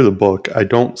flipping through the book, I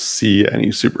don't see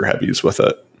any super heavies with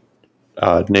it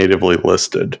natively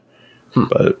listed,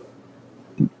 but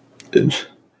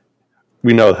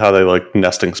we know how they like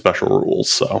nesting special rules,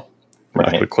 so I'm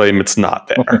not going to claim it's not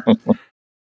there.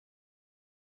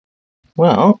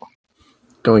 Well,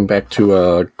 going back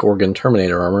to Gorgon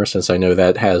Terminator armor, since I know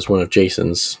that has one of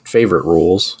Jason's favorite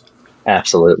rules.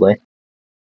 Absolutely.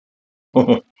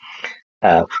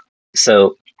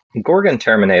 So Gorgon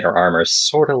Terminator armor is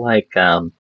sort of like, I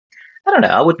don't know,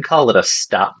 I wouldn't call it a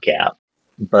stopgap,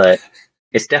 but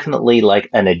it's definitely like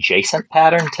an adjacent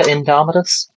pattern to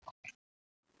Indomitus,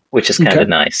 which is kind of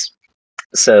nice.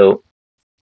 So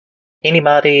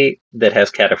anybody that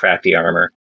has Cataphractii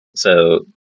armor, so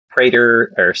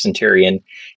Praetor or Centurion,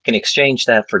 can exchange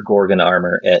that for Gorgon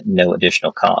armor at no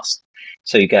additional cost.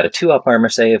 So you got a 2-up armor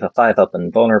save, a 5-up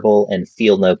invulnerable, and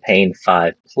Feel No Pain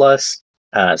 5+.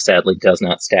 Sadly, does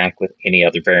not stack with any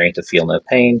other variant of Feel No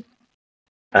Pain.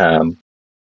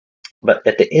 But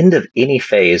at the end of any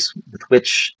phase with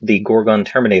which the Gorgon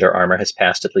Terminator armor has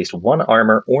passed at least one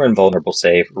armor or invulnerable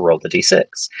save, roll the d6.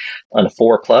 On a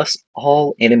 4+,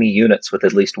 all enemy units with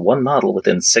at least one model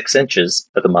within 6 inches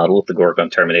of the model with the Gorgon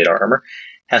Terminator armor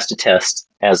has to test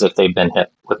as if they've been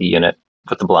hit with a unit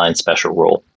with the blind special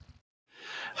rule.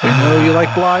 We know you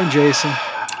like blind, Jason.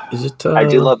 Is it? I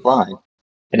do love blind.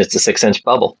 And it's a 6-inch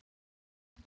bubble.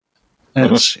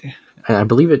 Let's see. I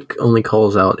believe it only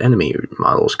calls out enemy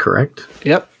models, correct?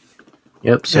 Yep.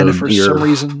 So and if for some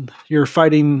reason you're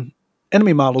fighting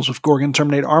enemy models with Gorgon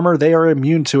Terminator armor, they are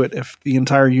immune to it if the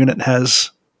entire unit has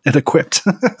it equipped.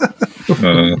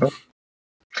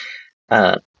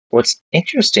 What's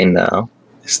interesting, though...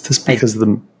 Is this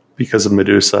because of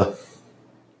Medusa?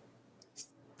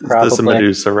 Probably. Is this a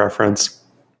Medusa reference?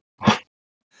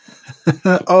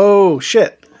 Oh,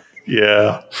 shit.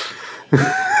 Yeah.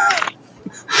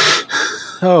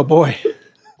 Oh boy,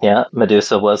 Yeah,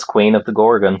 Medusa was queen of the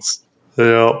Gorgons,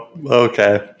 Yeah.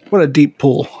 Okay. what a deep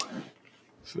pool.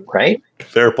 right?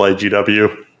 Fair play,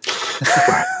 GW.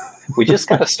 We just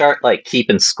got to start like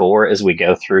keeping score as we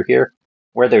go through here.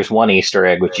 Where there's one Easter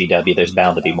egg with GW, there's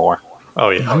bound to be more. Oh,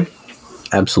 yeah.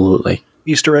 Absolutely.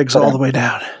 Easter eggs all the way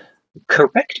down.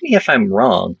 Correct me if I'm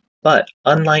wrong, but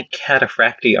unlike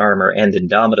Cataphracti armor and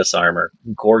Indomitus armor,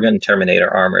 Gorgon Terminator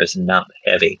armor is not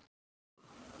heavy.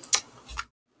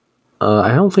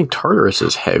 I don't think Tartarus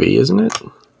is heavy, isn't it?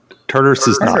 Tartarus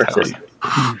is not Tartarus heavy.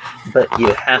 But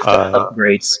you have to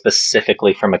upgrade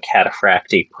specifically from a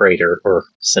Cataphracti, Praetor, or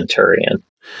Centurion.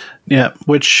 Yeah,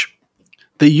 which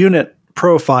the unit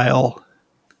profile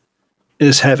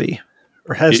is heavy,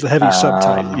 or has the heavy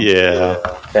subtype. Yeah.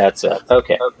 That's it.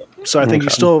 Okay. So I think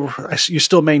you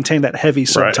still maintain that heavy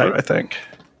subtype. Right. I think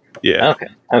Yeah.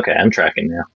 Okay, I'm tracking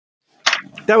now.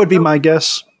 that would be my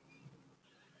guess.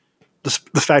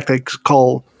 The fact they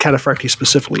call Cataphracti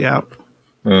specifically out.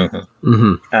 Mm-hmm.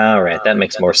 Mm-hmm. All right, that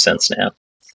makes more sense now.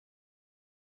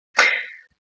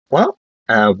 Well,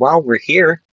 while we're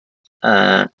here,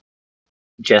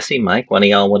 Jesse, Mike, one of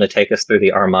y'all want to take us through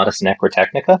the Armatus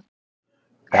Necrotechnica?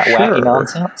 That wacky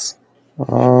nonsense?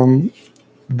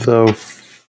 Though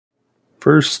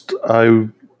first, I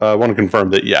want to confirm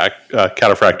that,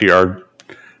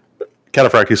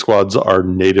 Cataphracti squads are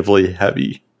natively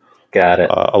heavy, Got it.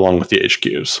 along with the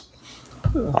HQs.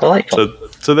 Delightful.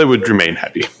 So they would remain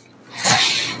heavy.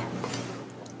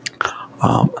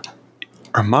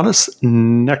 Armatus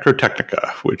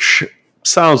Necrotechnica, which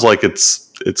sounds like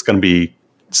it's going to be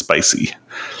spicy.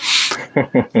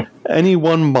 Any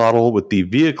one model with the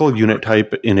vehicle unit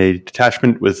type in a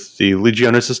detachment with the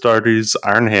Legionis Astartes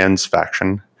Iron Hands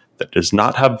faction that does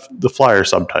not have the flyer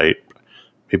subtype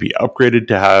may be upgraded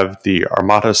to have the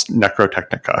Armatus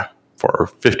Necrotechnica for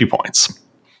 50 points.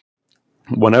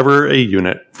 Whenever a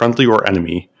unit, friendly or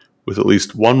enemy, with at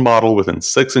least one model within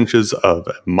 6 inches of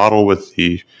a model with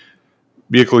the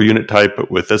vehicle unit type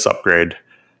with this upgrade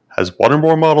has one or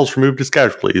more models removed as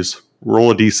casualties,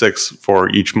 roll a d6 for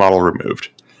each model removed.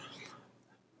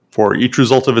 For each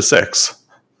result of a 6,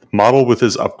 the model with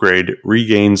this upgrade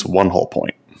regains 1 hull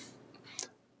point.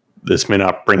 This may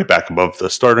not bring it back above the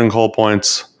starting hull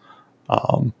points.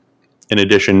 In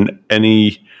addition,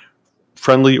 any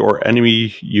friendly or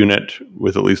enemy unit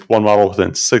with at least one model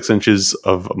within 6 inches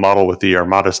of a model with the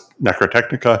Armatus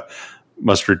Necrotechnica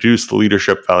must reduce the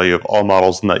leadership value of all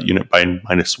models in that unit by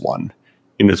 -1.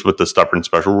 Units with the stubborn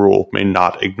special rule may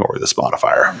not ignore this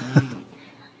modifier.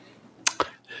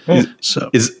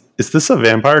 Is this a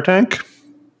vampire tank?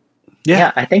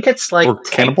 Yeah, I think it's like Or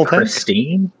cannibal tank?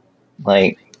 Pristine.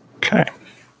 Like, Okay.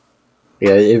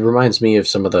 Yeah, it reminds me of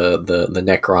some of the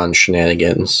Necron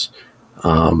shenanigans.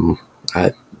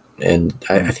 I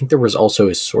think there was also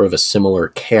a sort of a similar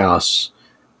Chaos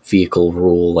vehicle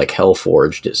rule like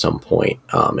Hellforged at some point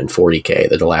in 40k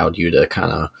that allowed you to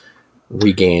kind of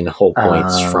regain hull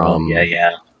points from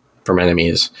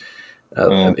enemies.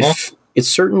 If it's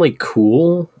certainly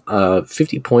cool.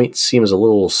 50 points seems a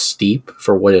little steep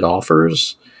for what it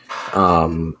offers.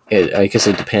 I guess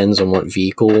it depends on what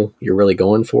vehicle you're really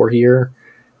going for here.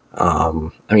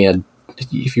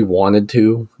 If you wanted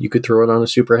to, you could throw it on a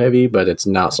super heavy, but it's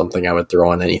not something I would throw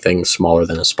on anything smaller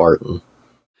than a Spartan.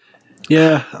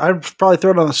 Yeah, I'd probably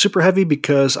throw it on a super heavy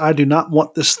because I do not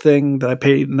want this thing that I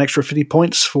paid an extra 50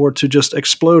 points for to just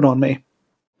explode on me.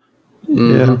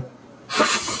 Yeah.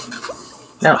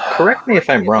 now, correct me if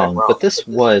I'm wrong, but this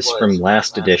was from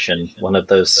last edition, one of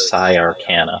those Psi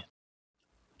Arcana.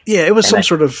 Yeah, it was some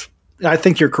sort of... I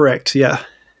think you're correct, yeah.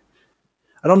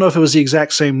 I don't know if it was the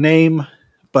exact same name,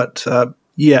 but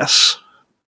yes.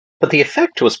 But the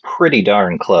effect was pretty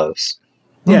darn close.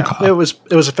 Yeah, it was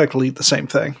effectively the same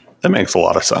thing. That makes a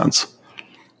lot of sense.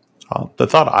 The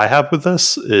thought I have with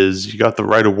this is you got the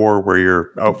Rite of War where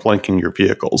you're outflanking your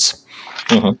vehicles.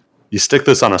 Mm-hmm. You stick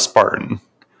this on a Spartan,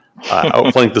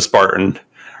 outflank the Spartan,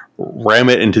 ram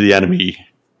it into the enemy,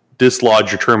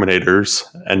 dislodge your Terminators,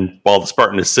 and while the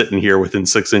Spartan is sitting here within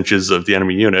 6 inches of the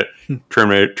enemy unit,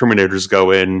 Terminators go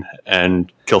in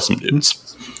and kill some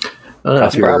dudes.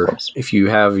 If you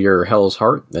have your Hell's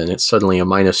Heart, then it's suddenly a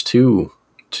 -2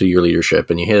 to your leadership,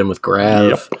 and you hit them with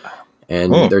Grav,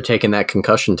 and they're taking that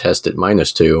concussion test at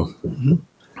 -2. Mm-hmm.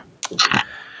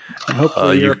 And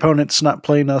hopefully your opponent's not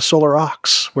playing Solar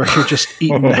Ox, where you're just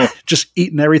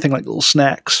eating everything like little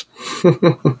snacks.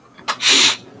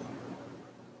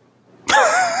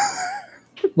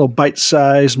 Little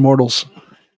bite-sized mortals.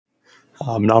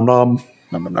 Nom nom.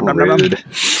 Nom, nom, nom, nom, nom. Rude.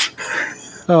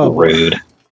 Oh, Rude.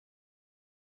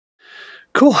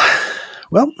 cool.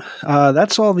 Well,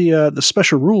 that's all the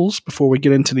special rules before we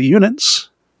get into the units.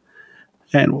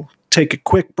 And we'll take a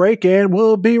quick break, and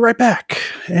we'll be right back.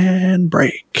 And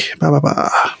break.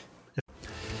 Ba-ba-ba.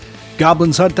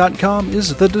 GoblinsHut.com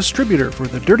is the distributor for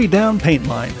the Dirty Down paint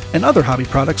line and other hobby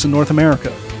products in North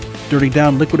America. Dirty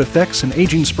Down liquid effects and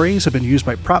aging sprays have been used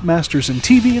by prop masters in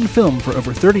TV and film for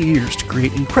over 30 years to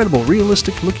create incredible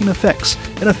realistic-looking effects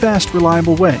in a fast,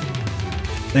 reliable way.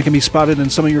 They can be spotted in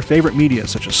some of your favorite media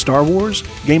such as Star Wars,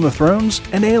 Game of Thrones,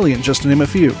 and Alien, just to name a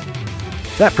few.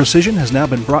 That precision has now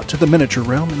been brought to the miniature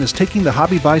realm and is taking the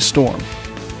hobby by storm.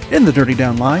 In the Dirty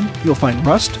Down line, you'll find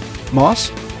rust,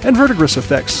 moss, and verdigris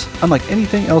effects unlike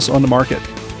anything else on the market.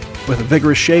 With a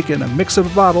vigorous shake and a mix of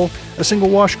a bottle, a single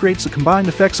wash creates the combined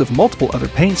effects of multiple other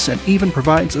paints and even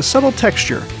provides a subtle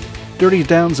texture. Dirty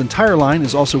Down's entire line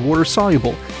is also water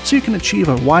soluble, so you can achieve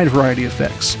a wide variety of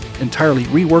effects, entirely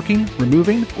reworking,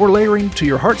 removing, or layering to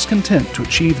your heart's content to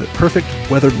achieve the perfect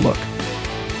weathered look.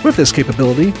 With this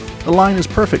capability, the line is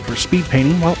perfect for speed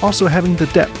painting while also having the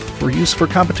depth for use for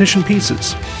competition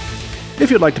pieces. If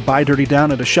you'd like to buy Dirty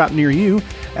Down at a shop near you,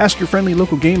 ask your friendly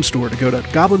local game store to go to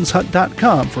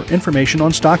GoblinsHut.com for information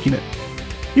on stocking it.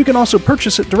 You can also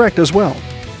purchase it direct as well.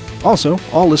 Also,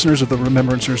 all listeners of the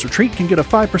Remembrancers Retreat can get a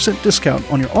 5%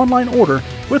 discount on your online order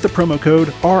with the promo code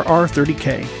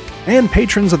RR30K. And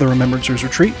patrons of the Remembrancers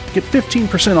Retreat get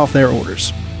 15% off their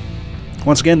orders.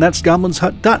 Once again, that's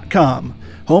GoblinsHut.com,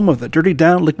 home of the Dirty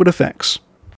Down liquid effects.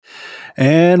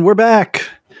 And we're back.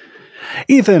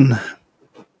 Ethan,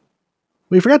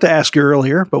 we forgot to ask you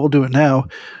earlier, but we'll do it now.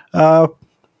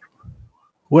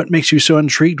 What makes you so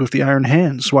intrigued with the Iron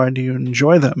Hands? Why do you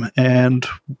enjoy them? And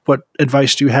what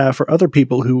advice do you have for other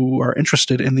people who are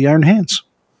interested in the Iron Hands?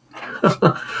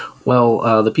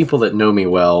 Well, the people that know me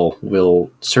well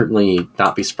will certainly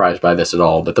not be surprised by this at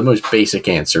all, but the most basic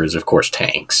answer is, of course,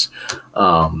 tanks.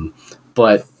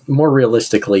 But more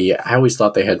realistically, I always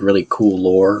thought they had really cool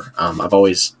lore. I've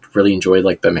always really enjoyed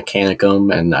like the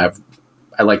Mechanicum, and I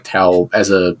liked how as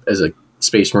a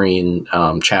Space Marine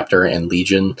chapter and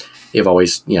Legion, they've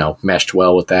always meshed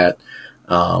well with that.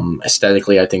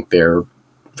 Aesthetically, I think they're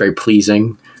very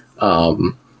pleasing.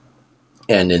 And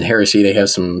in Heresy, they have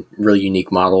some really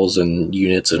unique models and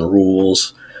units and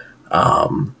rules.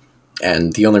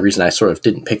 And the only reason I sort of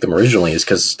didn't pick them originally is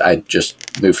because I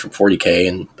just moved from 40K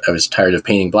and I was tired of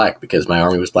painting black because my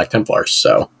army was Black Templars.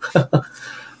 So,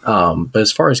 but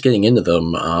as far as getting into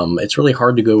them, it's really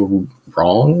hard to go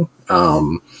wrong.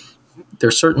 They're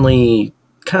certainly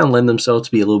kind of lend themselves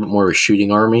to be a little bit more of a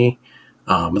shooting army.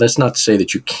 But that's not to say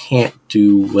that you can't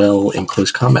do well in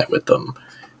close combat with them.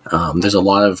 There's a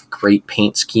lot of great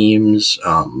paint schemes.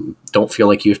 Don't feel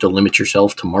like you have to limit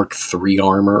yourself to Mark III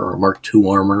armor or Mark II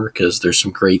armor, because there's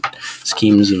some great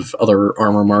schemes of other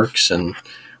armor marks, and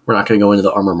we're not going to go into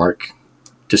the armor mark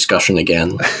discussion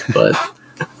again, but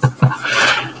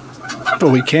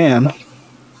but we can.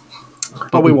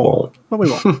 But we won't. But we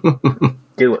won't.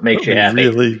 Do what makes you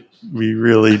happy. We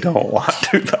really don't want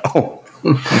to, though.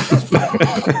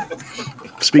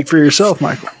 Speak for yourself,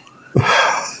 Michael.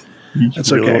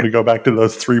 That's really okay. Want to go back to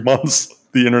those 3 months,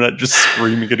 the internet just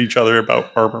screaming at each other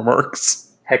about armor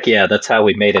marks. Heck yeah, that's how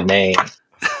we made a name.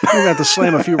 We're going to have to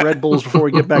slam a few Red Bulls before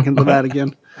we get back into that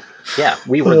again. Yeah,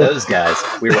 we were those guys.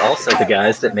 We were also the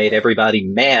guys that made everybody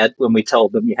mad when we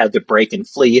told them you had to break and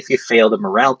flee if you failed a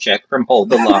morale check from Hold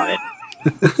the Line.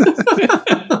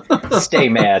 Stay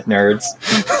mad, nerds.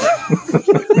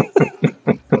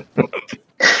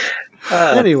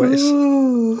 Anyways,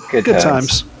 good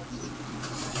times.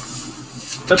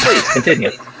 But please,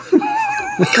 continue.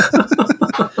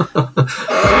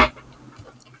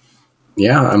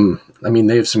 Yeah, I mean,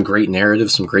 they have some great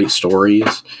narratives, some great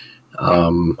stories.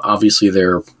 Obviously,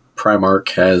 their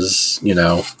Primarch has,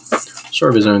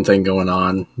 sort of his own thing going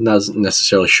on. Doesn't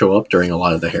necessarily show up during a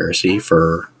lot of the Heresy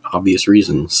for obvious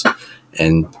reasons.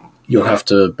 And you'll have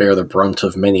to bear the brunt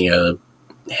of many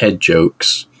head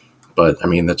jokes. But, I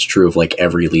mean, that's true of, like,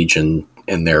 every Legion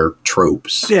and their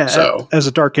tropes. Yeah, so as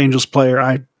a Dark Angels player,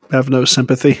 I have no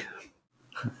sympathy.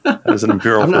 As an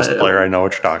Imperial Fist player, I know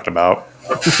what you're talking about.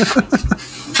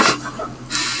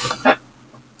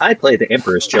 I play the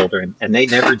Emperor's Children, and they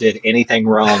never did anything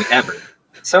wrong ever.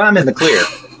 So I'm in the clear.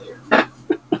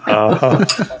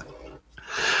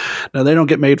 No, they don't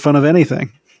get made fun of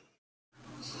anything.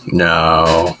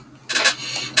 No.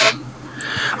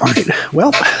 All right,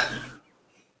 well,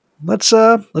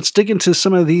 let's dig into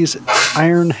some of these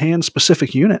Iron Hand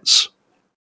specific units.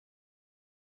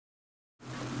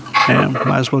 And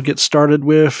might as well get started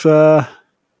with the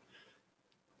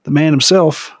man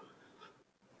himself.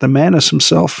 The Manus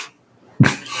himself.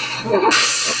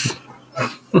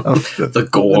 of The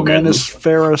Gorgon. Manus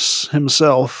Ferus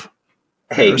himself.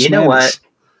 Hey, Ferus you know Manus.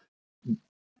 what?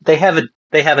 They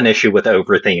have an issue with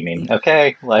over-theming,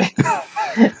 okay? Like,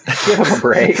 give them a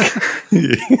break.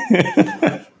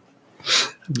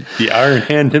 The Iron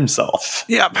Hand himself.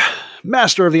 Yep.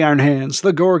 Master of the Iron Hands,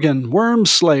 the Gorgon, Worm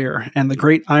Slayer, and the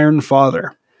Great Iron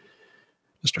Father.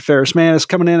 Mr. Ferus Manus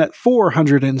coming in at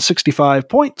 465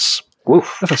 points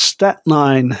Woof. with a stat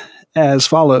line as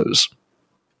follows.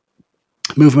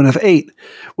 Movement of 8,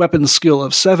 weapon skill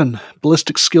of 7,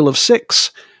 ballistic skill of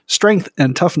 6, strength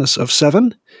and toughness of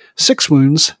 7, 6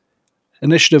 wounds,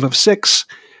 initiative of 6,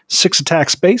 6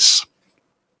 attacks base,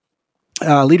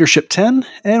 leadership 10,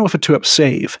 and with a 2-up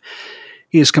save.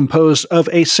 He is composed of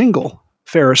a single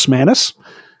Ferus Manus.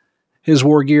 His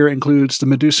war gear includes the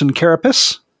Medusan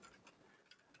Carapace,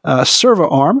 Servo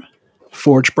Arm,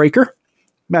 Forge Breaker,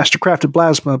 Mastercrafted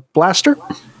Plasma Blaster,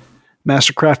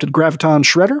 Mastercrafted Graviton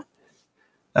Shredder,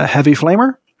 a Heavy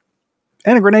Flamer,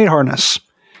 and a Grenade Harness.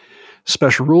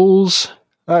 Special rules.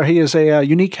 He is a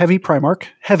unique Heavy Primarch.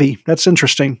 Heavy, that's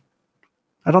interesting.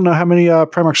 I don't know how many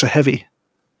Primarchs are Heavy,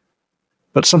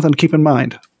 but something to keep in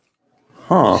mind.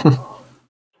 Huh.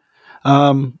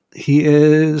 He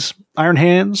is Iron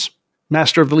Hands,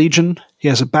 Master of the Legion. He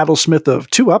has a Battlesmith of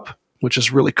 2-up, which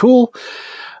is really cool.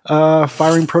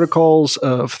 Firing Protocols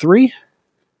of 3.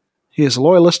 He is a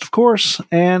Loyalist, of course,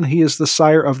 and he is the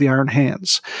Sire of the Iron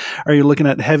Hands. Are you looking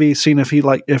at Heavy, seeing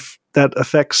if that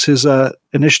affects his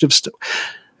initiative?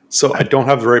 So I don't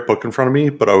have the right book in front of me,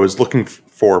 but I was looking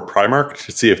for Primarch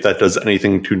to see if that does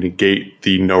anything to negate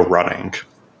the no running.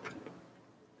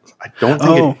 I don't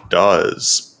think it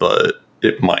does, but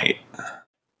it might.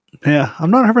 Yeah, I'm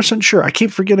not 100% sure. I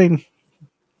keep forgetting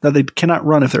that they cannot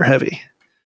run if they're heavy.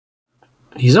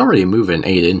 He's already moving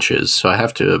 8 inches, so I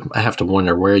have to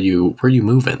wonder where you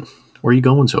moving? Where are you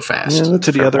going so fast? Yeah,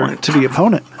 to the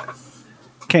opponent.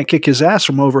 Can't kick his ass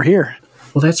from over here.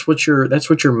 Well, that's what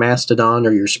your Mastodon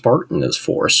or your Spartan is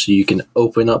for, so you can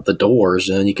open up the doors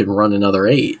and then you can run another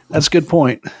 8. That's a good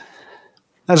point.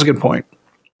 I'm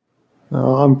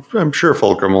sure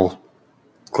Fulgrim will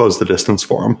close the distance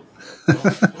for him.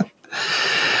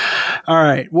 All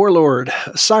right, Warlord,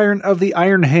 Siren of the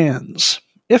Iron Hands.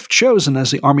 If chosen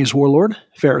as the army's warlord,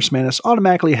 Ferus Manus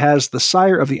automatically has the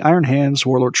Sire of the Iron Hands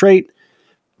warlord trait.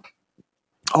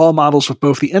 All models with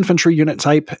both the infantry unit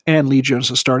type and Legiones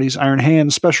Astartes Iron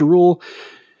Hands special rule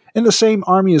in the same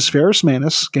army as Ferus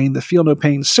Manus gain the Feel No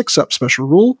Pain 6-up special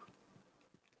rule,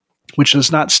 which does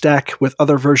not stack with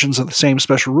other versions of the same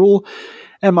special rule,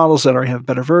 and models that already have a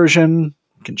better version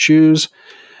can choose.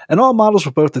 And all models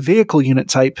with both the vehicle unit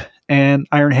type and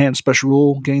Iron Hand special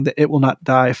rule gain the It Will Not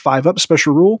Die 5-up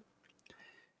special rule.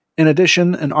 In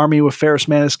addition, an army with Ferus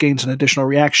Manus gains an additional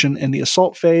reaction in the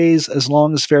assault phase as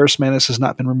long as Ferus Manus has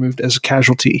not been removed as a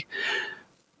casualty.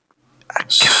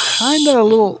 Kind of a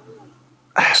little...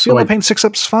 Feel No Pain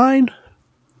 6-up's fine.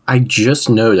 I just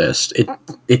noticed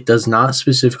it does not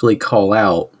specifically call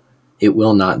out It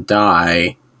Will Not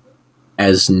Die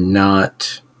as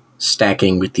not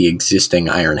stacking with the existing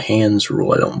Iron Hands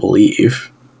rule, I don't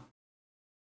believe.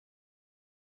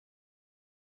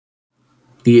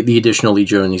 The additional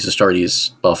Legiones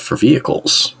Astartes buff for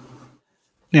vehicles.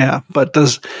 Yeah, but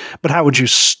how would you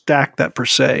stack that per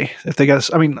se? If they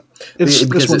got, I mean, because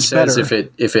this one's it says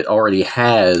better. if it already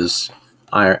has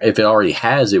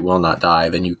It Will Not Die,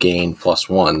 then you gain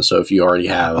 +1. So if you already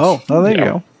have, there you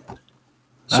go.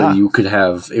 So you could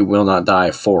have It Will Not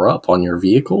Die 4-up on your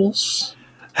vehicles.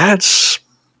 That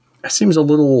seems a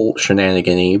little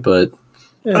shenanigan-y, but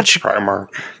that's Primarch.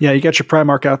 Yeah, you got your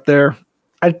Primarch out there.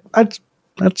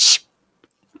 That's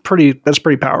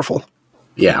pretty powerful.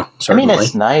 Yeah, certainly. I mean,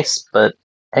 it's nice, but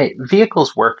hey,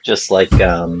 vehicles work just like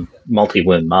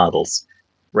multi-wound models,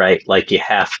 right? Like you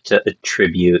have to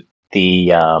attribute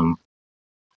the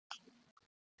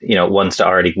ones to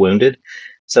already wounded.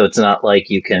 So it's not like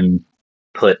you can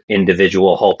put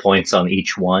individual hull points on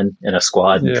each one in a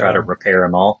squad and try to repair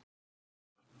them all.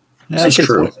 Yeah, that's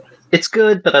true. It's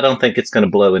good, but I don't think it's going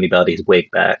to blow anybody's weight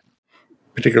back.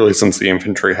 Particularly since the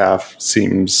infantry half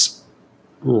seems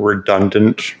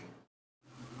redundant.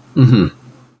 Mm-hmm.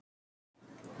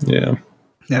 Yeah.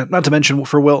 Yeah, not to mention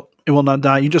for It Will Not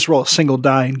Die, you just roll a single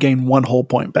die and gain 1 whole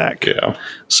point back. Yeah.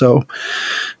 So,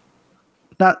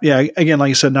 again, like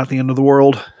you said, not the end of the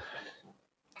world.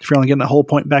 If you're only getting a whole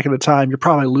point back at a time, you're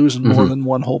probably losing more than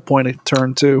 1 whole point a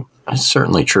turn, too. That's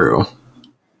certainly true.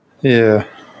 Yeah.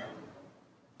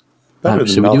 Better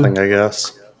than nothing, I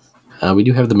guess. We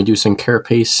do have the Medusan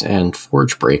Carapace and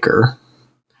Forge Breaker.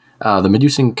 The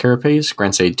Medusan Carapace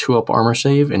grants a 2-up armor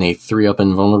save and a 3-up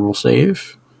invulnerable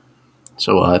save.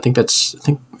 So I think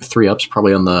 3-up's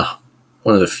probably on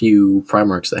one of the few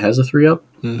Primarchs that has a 3-up,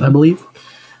 I believe.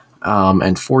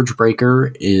 And Forge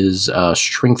Breaker is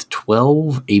Strength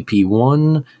 12, AP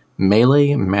 1, Melee,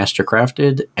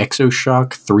 Mastercrafted, Exoshock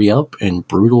 3-up, and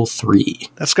Brutal 3.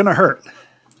 That's going to hurt.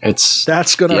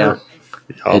 That's going to hurt.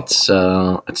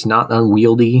 It's not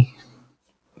unwieldy.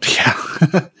 Yeah.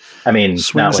 I mean,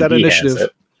 swings not that when he initiative. has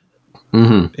it.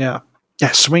 Mm-hmm. Yeah.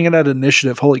 Yeah, swinging at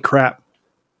initiative. Holy crap.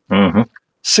 Mm-hmm.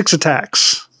 6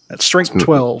 attacks at strength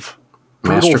 12.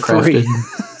 Mastercrafted.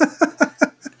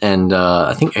 And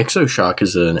I think Exoshock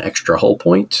is an extra hull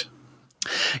point.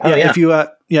 Yeah,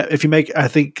 if you make, I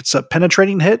think it's a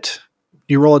penetrating hit,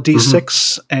 you roll a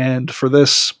d6, and for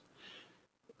this,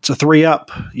 it's a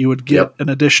 3-up. You would get an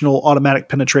additional automatic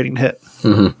penetrating hit.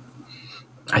 Mm-hmm.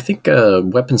 I think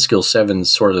weapon skill 7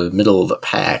 is sort of the middle of the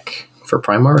pack for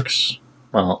Primarchs.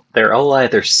 Well, they're all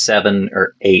either 7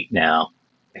 or 8 now,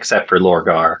 except for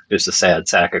Lorgar, who's a sad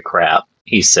sack of crap.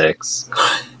 He's 6.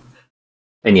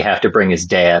 And you have to bring his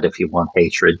dad if you want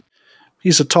hatred.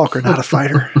 He's a talker, not a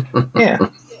fighter. Yeah.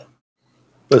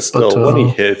 But still, when he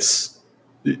hits,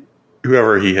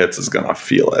 whoever he hits is going to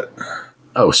feel it.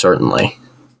 Oh, certainly.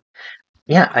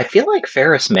 Yeah, I feel like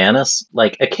Ferrus Manus,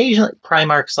 like occasionally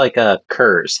Primarchs like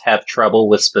Kurz have trouble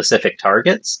with specific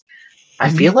targets. I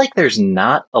feel like there's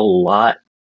not a lot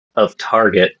of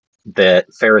target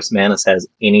that Ferrus Manus has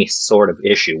any sort of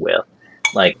issue with.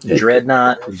 Like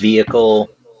Dreadnought, Vehicle,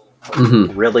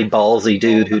 really ballsy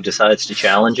dude who decides to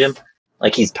challenge him.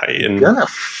 Like he's Titan. gonna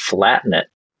flatten it.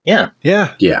 Yeah.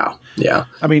 Yeah. Yeah.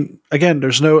 I mean, again,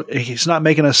 he's not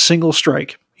making a single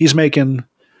strike. He's making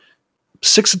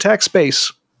 6 attack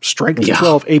space, strength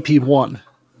 12, AP 1.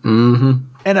 Mm-hmm.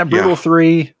 And at brutal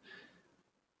 3,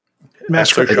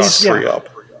 Master 3-up.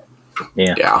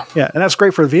 Yeah. Yeah, and that's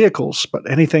great for vehicles, but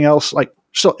anything else,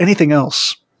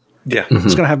 Yeah.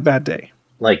 it's going to have a bad day.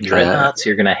 Like Dreadnoughts,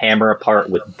 you're going to hammer apart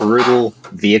with brutal.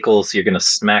 Vehicles, you're going to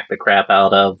smack the crap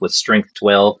out of with strength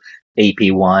 12,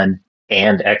 AP 1,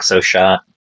 and Exoshot.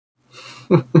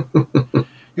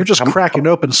 You're just cracking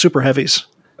open super heavies.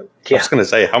 I was going to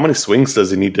say, how many swings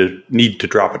does he need to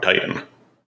drop a Titan?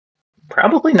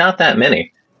 Probably not that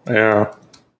many. Yeah.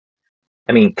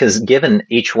 I mean, because given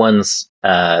each one's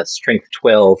strength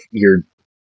 12, you're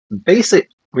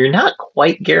not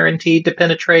quite guaranteed to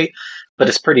penetrate, but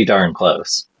it's pretty darn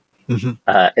close. Mm-hmm.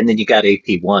 And then you got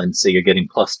AP 1, so you're getting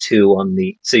 +2 on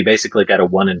so you basically got a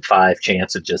 1 in 5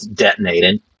 chance of just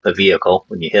detonating the vehicle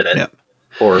when you hit it. Yep.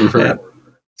 Or for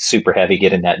super heavy,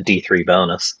 getting that D3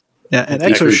 bonus. Yeah, and D3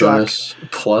 Exoshock. bonus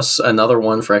plus another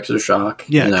one for Exoshock.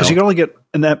 Yeah, because you can only get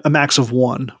a max of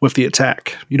 1 with the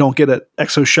attack. You don't get an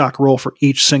Exoshock roll for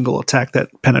each single attack that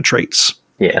penetrates.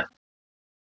 Yeah.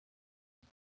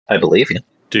 I believe you.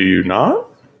 Do you not?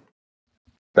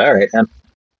 All right.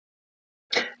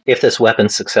 If this weapon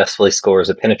successfully scores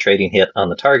a penetrating hit on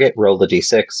the target, roll the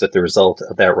d6. If the result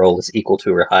of that roll is equal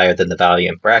to or higher than the value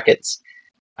in brackets,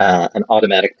 an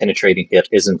automatic penetrating hit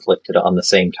is inflicted on the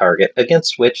same target,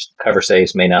 against which cover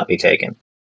saves may not be taken.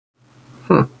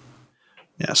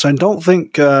 Yeah, so I don't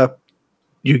think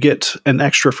you get an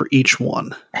extra for each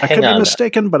one. I could be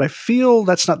mistaken, but I feel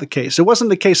that's not the case. It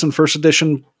wasn't the case in first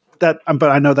edition, but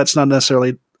I know that's not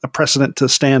necessarily a precedent to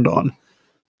stand on.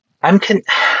 I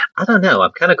don't know.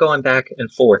 I'm kind of going back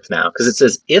and forth now, because it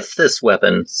says if this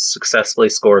weapon successfully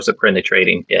scores a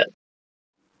penetrating hit.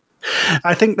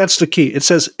 I think that's the key. It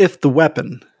says if the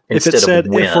weapon. Instead if it said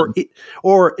of when.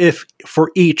 if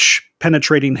for each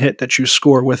penetrating hit that you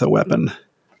score with a weapon.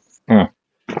 I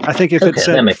think if it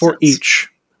said for sense. each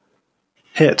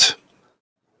hit.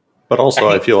 But also,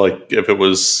 I feel like if it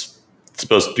was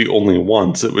supposed to be only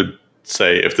once, it would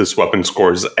say if this weapon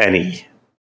scores any.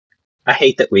 I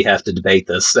hate that we have to debate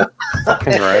this. So.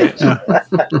 Right?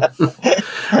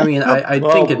 I mean, I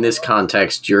think in this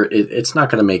context, it's not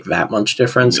going to make that much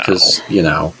difference because,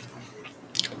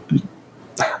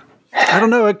 I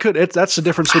don't know. It could. That's the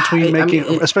difference between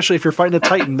especially if you're fighting a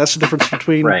Titan. That's the difference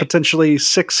between potentially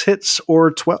 6 hits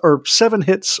or 12 or 7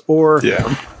 hits or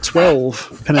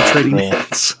 12 penetrating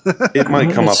hits. It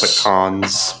might come up at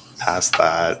cons past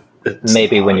that.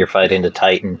 Maybe when you're fighting the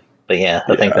Titan. But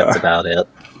I think that's about it.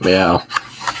 Yeah.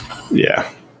 Yeah.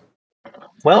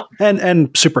 Well,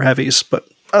 and super heavies, but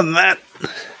other than that,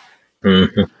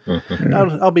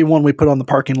 I'll be one we put on the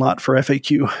parking lot for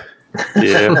FAQ.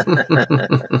 Yeah.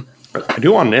 I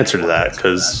do want an answer to that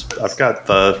because I've got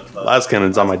the las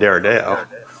cannons on my Daredeo.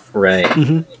 Right.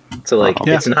 Mm-hmm. So,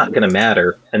 it's not going to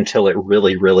matter until it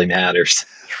really, really matters.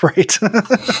 Right.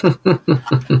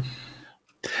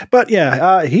 But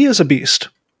he is a beast.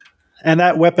 And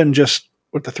that weapon just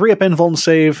with the 3-up invuln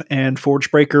save and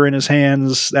Forge Breaker in his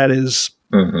hands, that is,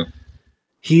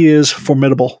 he is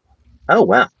formidable. Oh,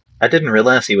 wow. I didn't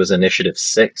realize he was initiative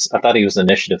 6. I thought he was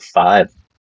initiative 5.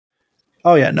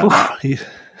 Oh, yeah, no. How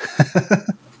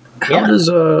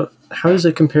does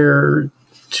it compare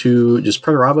to, does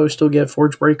Pretorabo still get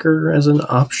Forge Breaker as an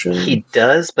option? He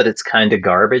does, but it's kind of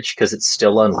garbage because it's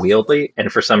still unwieldy,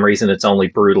 and for some reason it's only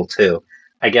brutal too.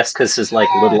 I guess because his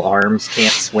little arms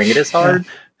can't swing it as hard.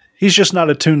 Yeah. He's just not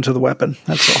attuned to the weapon.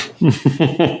 That's all.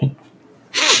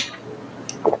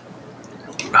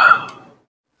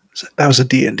 That was a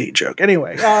D&D joke.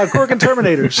 Anyway, Gorgon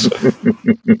Terminators.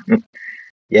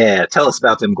 Yeah, tell us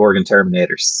about them Gorgon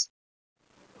Terminators.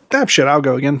 Damn shit, I'll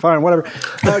go again. Fine, whatever.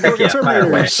 Gorgon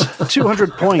Terminators,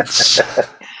 200 points.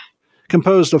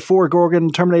 Composed of 4 Gorgon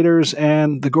Terminators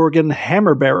and the Gorgon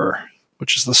Hammerbearer,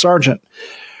 which is the Sergeant.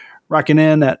 Rocking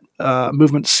in at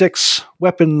movement 6,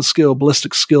 weapon skill,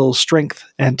 ballistic skill, strength,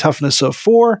 and toughness of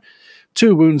 4.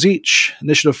 2 wounds each.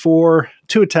 Initiative 4.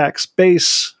 2 attacks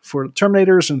base for the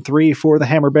Terminators and 3 for the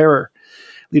Hammerbearer.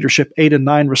 Leadership 8 and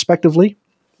 9 respectively.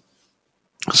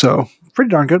 So, pretty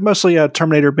darn good. Mostly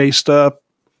Terminator-based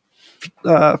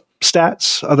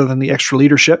stats, other than the extra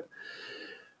leadership.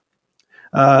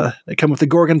 They come with the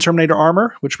Gorgon Terminator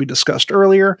armor, which we discussed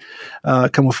earlier.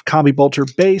 Come with Combi Bolter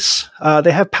base.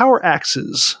 They have power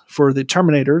axes for the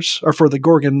Terminators, or for the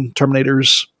Gorgon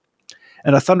Terminators,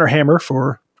 and a Thunder Hammer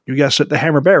for, you guessed it, the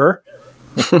Hammer Bearer.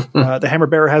 The Hammer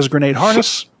Bearer has a grenade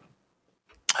harness.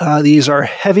 These are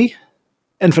heavy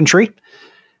infantry,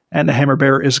 and the Hammer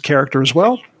Bearer is a character as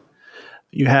well.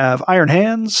 You have Iron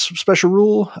Hands, special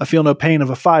rule, a Feel No Pain of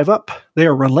a 5-up. They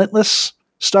are relentless,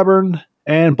 stubborn,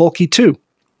 and bulky too.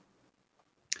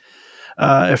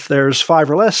 If there's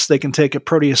 5 or less, they can take a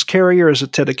Proteus carrier as a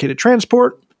dedicated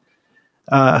transport.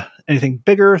 Anything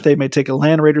bigger, they may take a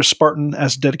Land Raider Spartan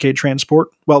as a dedicated transport.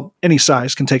 Well, any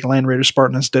size can take a Land Raider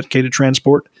Spartan as a dedicated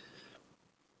transport.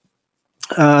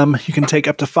 You can take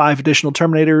up to 5 additional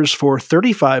Terminators for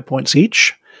 35 points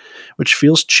each, which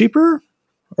feels cheaper.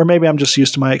 Or maybe I'm just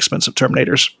used to my expensive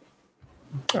Terminators.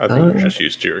 I think you're just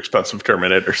used to your expensive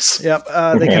Terminators. Yep.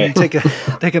 They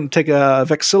can take a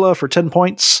Vexilla for 10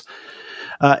 points.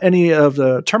 Any of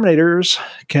the Terminators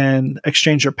can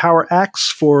exchange their Power Axe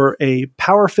for a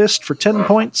Power Fist for 10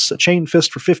 points, a Chain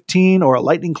Fist for 15, or a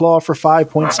Lightning Claw for 5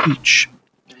 points each.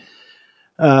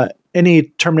 Any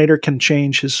Terminator can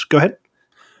change his... Go ahead.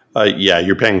 Yeah,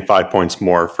 you're paying 5 points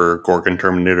more for Gorgon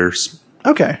Terminators.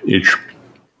 Okay. Each.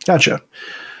 Gotcha.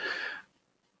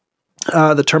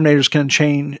 The Terminators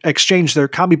can exchange their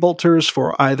Combi Bolters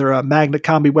for either a Magna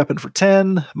Combi Weapon for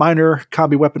 10, Minor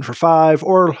Combi Weapon for 5,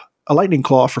 or a Lightning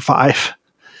Claw for 5.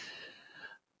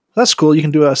 That's cool. You can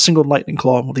do a single Lightning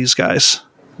Claw with these guys.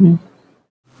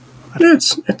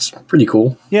 It's pretty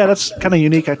cool. Yeah, that's kind of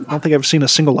unique. I don't think I've seen a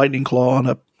single Lightning Claw on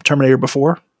a Terminator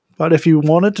before. But if you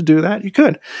wanted to do that, you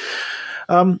could.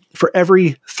 For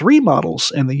every 3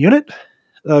 models in the unit,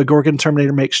 Gorgon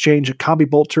Terminator may exchange a Combi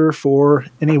Bolter for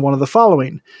any one of the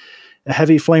following: a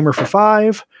Heavy Flamer for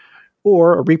 5,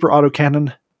 or a Reaper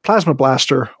Autocannon, Plasma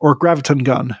Blaster, or Graviton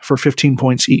Gun for 15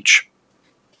 points each.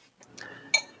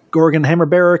 Gorgon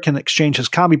Hammerbearer can exchange his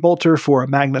Combi Bolter for a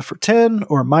Magna for 10,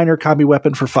 or a Minor Combi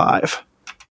Weapon for 5.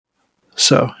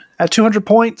 So, at 200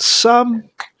 points,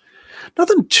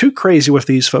 nothing too crazy with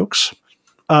these folks.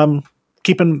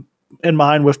 Keeping in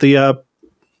mind with the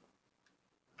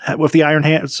Iron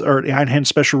Hands, or the Iron Hand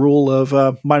special rule of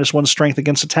 -1 strength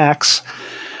against attacks.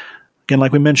 Again,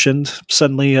 like we mentioned,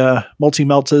 suddenly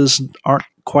multi-meltas aren't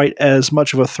quite as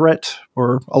much of a threat,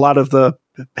 or a lot of the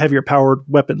heavier powered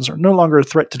weapons are no longer a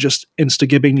threat to just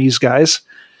insta-gibbing these guys.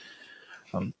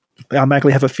 They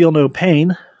automatically have a Feel No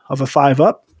Pain of a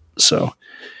 5-up, so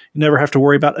you never have to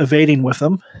worry about evading with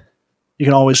them. You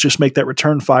can always just make that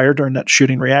return fire during that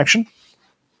shooting reaction.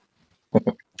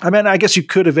 I mean, I guess you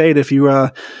could evade if you,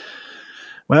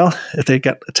 if they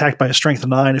got attacked by a strength of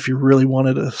 9, if you really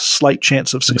wanted a slight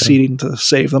chance of succeeding to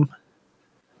save them.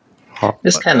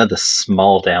 It's kind of the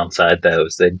small downside, though,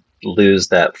 is they lose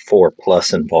that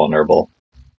 4+ invulnerable.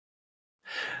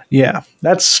 Yeah,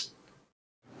 that's...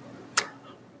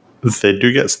 They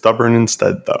do get stubborn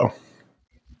instead, though.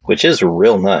 Which is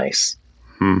real nice.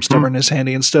 Mm-hmm. Stubborn is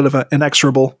handy instead of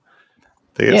inexorable.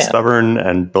 They get stubborn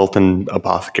and built-in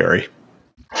apothecary.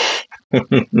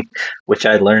 Which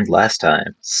I learned last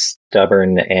time.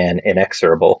 Stubborn and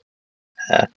inexorable.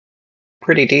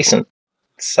 Pretty decent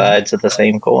sides of the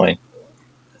same coin.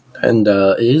 And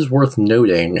it is worth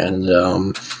noting, and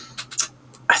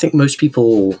I think most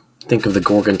people think of the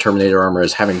Gorgon Terminator armor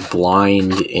as having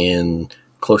blind in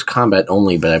close combat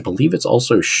only, but I believe it's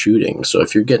also shooting. So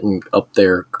if you're getting up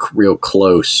there real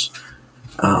close,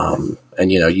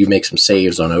 and you make some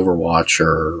saves on Overwatch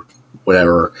or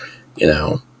whatever,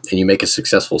 and you make a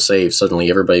successful save, suddenly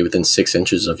everybody within 6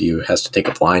 inches of you has to take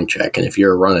a blind check. And if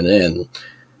you're running in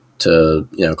to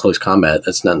close combat,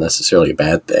 that's not necessarily a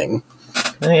bad thing.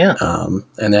 Oh, yeah.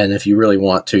 And then if you really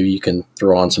want to, you can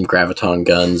throw on some graviton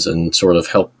guns and sort of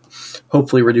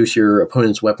hopefully reduce your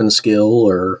opponent's weapon skill,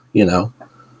 or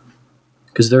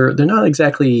because they're not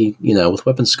exactly with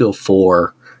weapon skill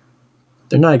 4,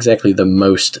 they're not exactly the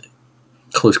most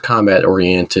close combat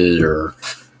oriented or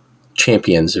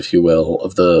champions, if you will,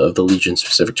 of the Legion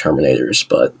specific Terminators.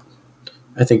 But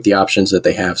I think the options that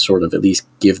they have sort of at least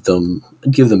give them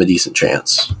a decent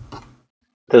chance.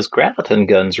 Those graviton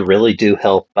guns really do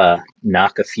help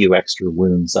knock a few extra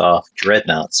wounds off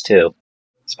dreadnoughts too,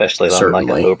 especially on like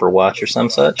an Overwatch or some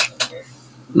such.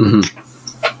 Mm-hmm.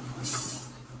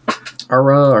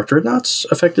 Are dreadnoughts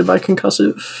affected by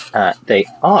concussive? They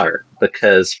are,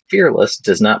 because Fearless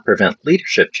does not prevent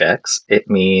leadership checks. It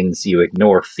means you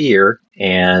ignore fear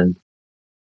and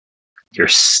you're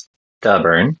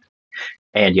stubborn,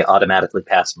 and you automatically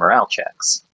pass morale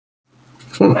checks.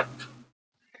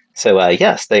 So,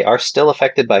 yes, they are still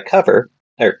affected by cover.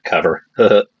 They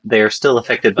are still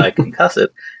affected by concussive,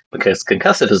 because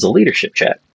concussive is a leadership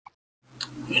check.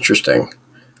 Interesting.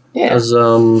 Yeah.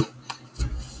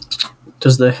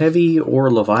 Does the Heavy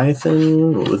or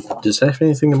Leviathan, does that have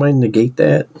anything that might negate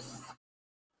that?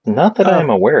 Not that I'm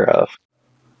aware of.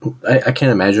 I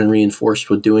can't imagine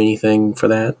Reinforced would do anything for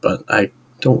that, but I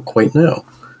don't quite know.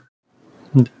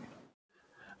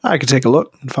 I could take a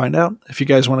look and find out if you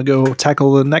guys want to go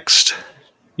tackle the next.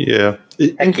 Yeah.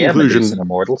 In conclusion,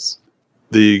 Immortals.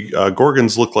 The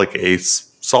Gorgons look like a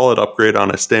solid upgrade on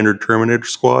a standard Terminator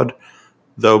squad,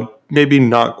 though maybe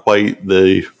not quite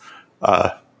the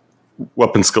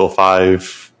weapon skill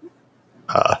 5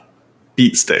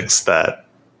 beat sticks that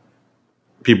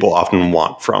people often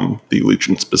want from the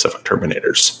Legion specific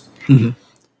Terminators. Mm-hmm.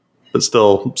 But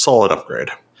still, solid upgrade.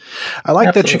 I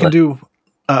like that you can do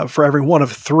for every one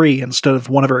of 3 instead of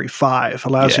one of every 5.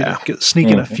 Allows you to sneak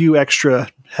in a few extra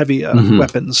heavy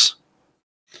weapons.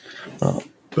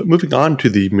 But moving on to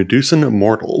the Medusan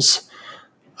Immortals.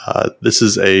 This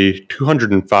is a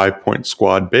 205 point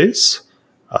squad base.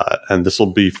 And this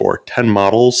will be for 10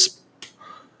 models.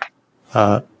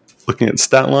 Looking at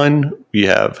stat line, we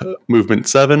have movement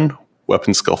 7,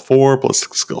 weapon skill 4,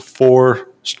 ballistic skill 4,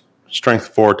 strength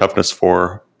 4, toughness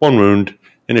 4, 1 wound,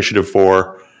 initiative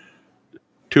 4,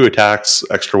 2 attacks,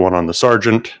 extra 1 on the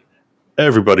sergeant,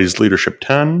 everybody's leadership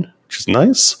 10, which is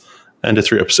nice, and a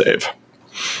 3-up save.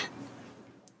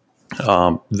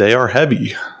 They are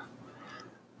heavy.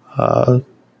 For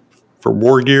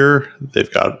war gear,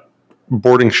 they've got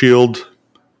boarding shield,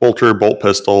 bolter, bolt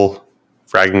pistol,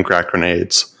 frag and crack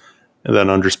grenades. And then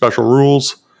under special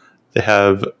rules, they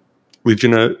have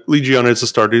Legiones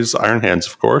Astartes, Iron Hands,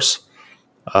 of course,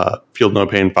 Field No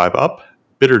Pain 5-up,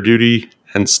 Bitter Duty,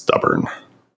 and Stubborn.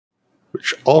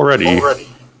 Which already,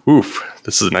 oof,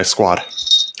 this is a nice squad.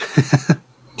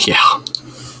 Yeah.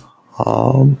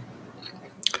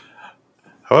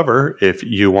 However, if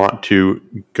you want to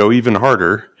go even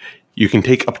harder, you can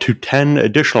take up to 10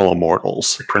 additional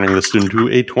Immortals, turning this into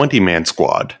a 20-man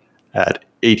squad at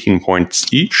 18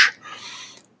 points each.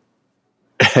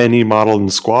 Any model in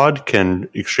the squad can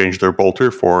exchange their bolter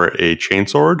for a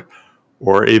chainsword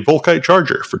or a Volkite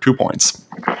charger for 2 points.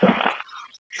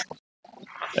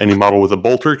 Any model with a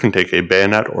bolter can take a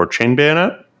bayonet or chain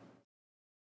bayonet,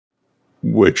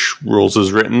 which rules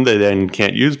is written they then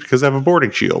can't use because they have a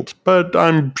boarding shield. But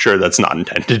I'm sure that's not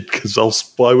intended, because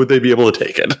else why would they be able to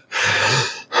take it?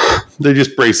 They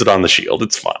just brace it on the shield.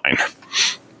 It's fine.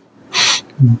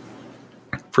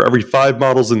 For every 5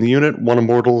 models in the unit, 1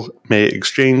 immortal may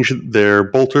exchange their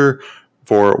bolter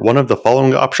for one of the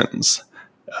following options.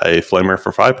 A flamer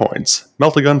for 5 points,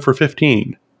 melt-a-gun for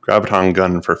 15, graviton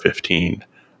gun for 15,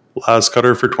 las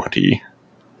cutter for 20.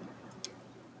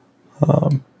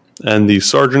 And the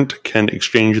sergeant can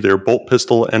exchange their bolt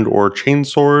pistol and or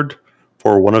chainsword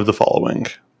for one of the following.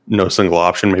 No single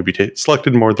option may be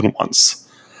selected more than once.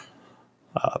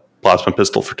 Plasma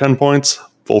pistol for 10 points,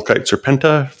 Volkite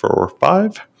Serpenta for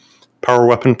 5, power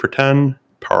weapon for 10,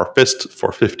 power fist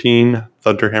for 15,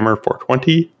 thunderhammer for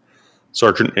 20.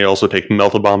 Sergeant may also take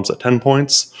melta-bombs at 10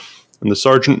 points, and the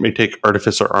sergeant may take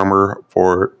artificer armor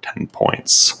for 10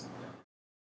 points.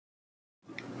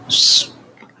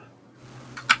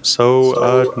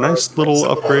 So, nice little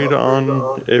upgrade on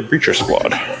a Breacher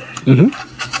squad. Mm-hmm.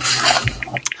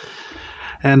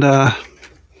 And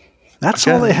that's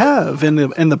all they have in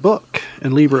the book.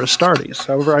 and Liber Astartes.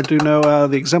 However, I do know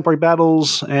the Exemplary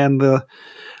Battles and the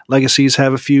Legacies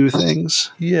have a few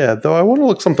things. Yeah, though I want to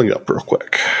look something up real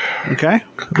quick. Okay.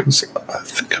 'Cause I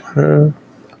think I'm gonna...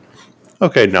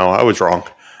 Okay, no, I was wrong.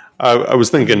 I was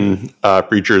thinking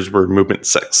Breachers were movement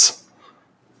 6,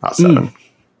 not 7.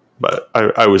 But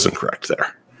I was incorrect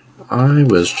there. I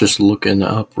was just looking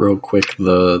up real quick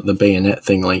the bayonet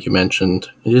thing like you mentioned.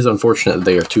 It is unfortunate that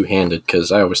they are two-handed,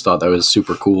 because I always thought that was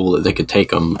super cool that they could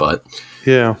take them, but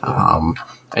Yeah.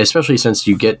 especially since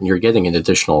you're getting an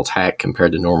additional attack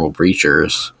compared to normal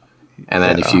breachers. And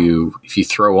then if you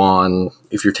throw on,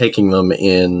 if you're taking them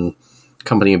in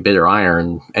Company of Bitter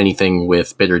Iron, anything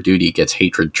with Bitter Duty gets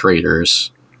Hatred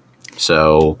Traders.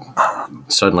 So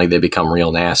suddenly they become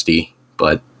real nasty.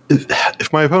 But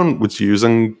if my opponent was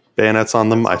using bayonets on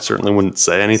them, I certainly wouldn't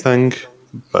say anything.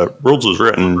 But rules is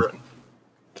written,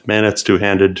 the bayonet's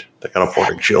two-handed, they got a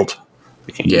porting shield.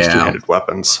 You can use two-handed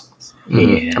weapons.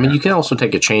 Yeah. I mean, you can also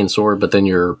take a chainsword, but then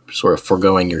you're sort of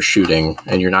foregoing your shooting,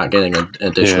 and you're not getting an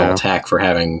additional attack for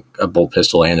having a bolt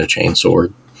pistol and a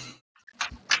chainsword.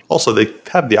 Also, they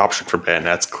have the option for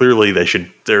bayonets. Clearly,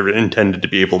 they're intended to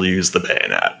be able to use the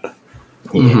bayonet.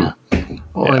 Yeah.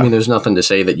 Well, I mean, there's nothing to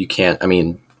say that you can't. I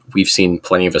mean, we've seen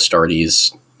plenty of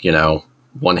Astartes,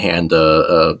 one hand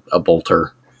a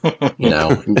bolter.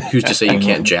 Who's to say you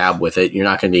can't jab with it? You're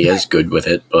not going to be as good with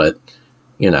it, but,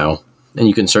 and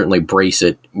you can certainly brace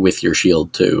it with your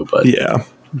shield too. But yeah.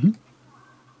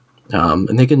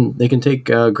 And they can take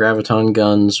graviton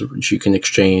guns, which you can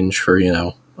exchange for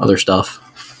other stuff,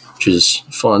 which is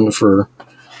fun for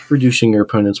reducing your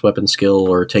opponent's weapon skill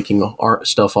or taking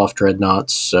stuff off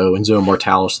dreadnoughts. So in Zone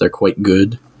Mortalis, they're quite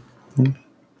good.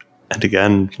 And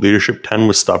again, Leadership 10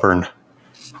 was stubborn.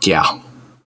 Yeah.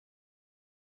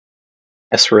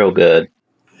 That's real good.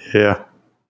 Yeah.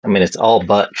 I mean, it's all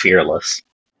but fearless.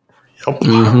 Yep.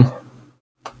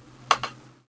 Mm-hmm.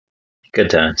 Good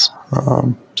times.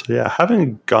 So yeah,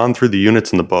 having gone through the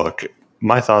units in the book,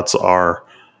 my thoughts are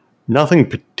nothing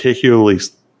particularly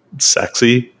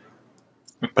sexy,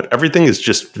 but everything is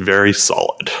just very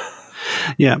solid.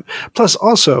 Yeah. Plus,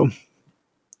 also,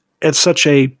 it's such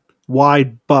a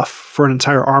wide buff for an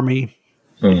entire army.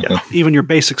 Mm-hmm. Even your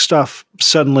basic stuff,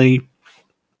 suddenly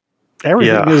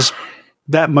everything is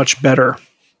that much better,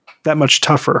 that much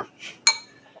tougher.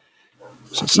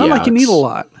 So it's not like you need a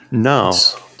lot. No.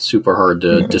 It's super hard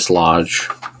to dislodge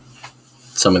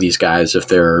some of these guys if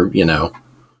they're,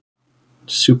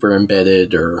 super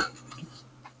embedded or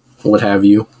what have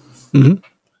you. Mm-hmm.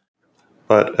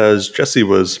 But as Jesse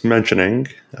was mentioning,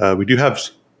 we do have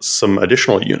some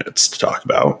additional units to talk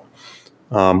about.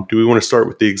 Do we want to start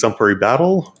with the Exemplary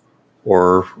Battle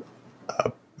or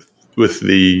with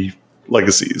the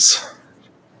Legacies?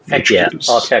 Heck yeah,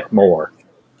 I'll check more.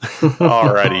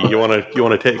 Alrighty, you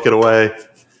want to take it away?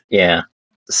 Yeah.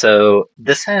 So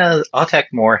this Autek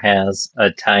Moore has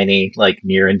a tiny,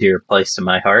 near and dear place to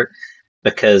my heart,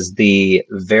 because the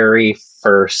very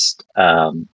first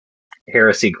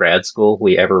Heresy grad school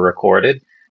we ever recorded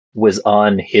was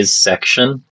on his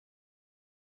section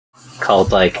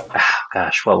called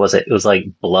what was it? It was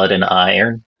Blood and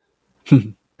Iron.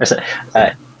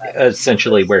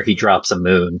 Essentially where he drops a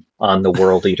moon on the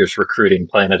World Eaters recruiting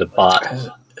planet of Bot.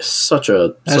 Such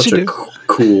a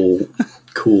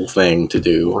cool thing to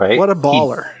do. Right? What a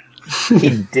baller.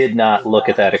 He did not look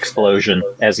at that explosion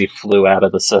as he flew out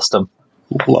of the system.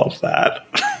 Love that.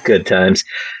 Good times.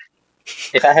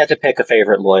 If I had to pick a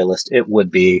favorite loyalist, it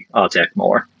would be Autek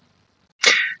Moore.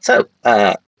 So,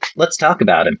 let's talk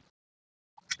about him.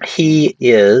 He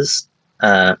is...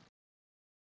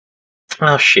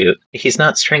 he's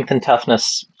not Strength and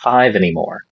Toughness 5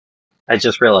 anymore. I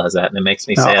just realized that, and it makes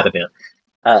me sad a bit.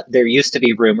 There used to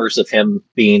be rumors of him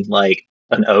being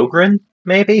an Ogren,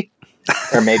 maybe?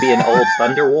 Or maybe an old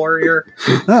Thunder Warrior.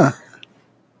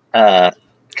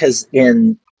 Because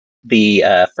in the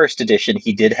first edition,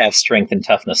 he did have Strength and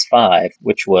Toughness 5,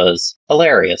 which was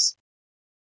hilarious.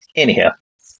 Anyhow.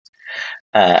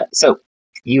 So,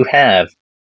 you have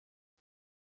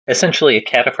essentially a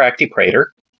Cataphracti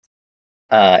Praetor.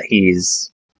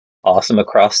 He's awesome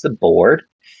across the board.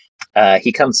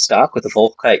 He comes stock with a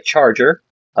Volkite Charger,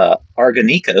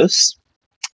 Argonikos,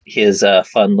 his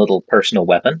fun little personal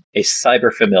weapon, a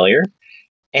Cyber Familiar,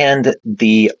 and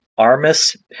the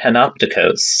Armus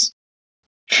Panopticos.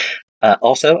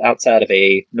 Also, outside of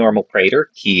a normal Praetor,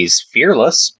 he's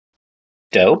fearless,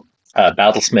 dope,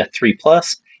 Battlesmith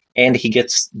 3+, and he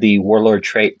gets the Warlord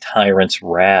trait Tyrant's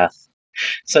Wrath.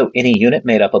 So any unit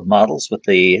made up of models with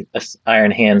the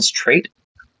Iron Hands trait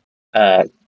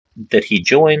that he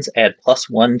joins, add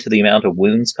 +1 to the amount of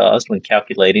wounds caused when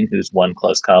calculating who's won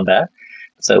close combat.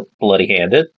 So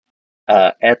bloody-handed.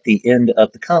 At the end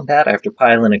of the combat, after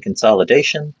pylon and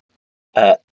consolidation,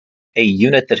 a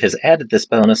unit that has added this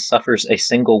bonus suffers a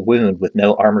single wound with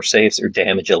no armor saves or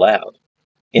damage allowed.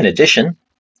 In addition,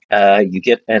 you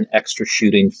get an extra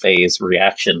shooting phase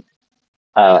reaction.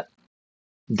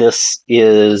 This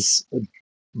is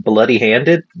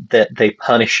bloody-handed that they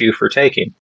punish you for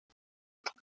taking.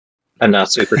 I'm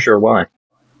not super sure why.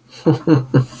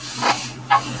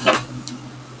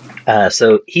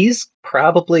 So he's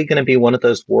probably going to be one of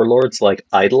those warlords like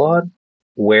Eidolon,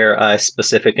 where I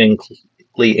specifically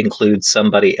include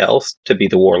somebody else to be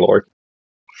the warlord.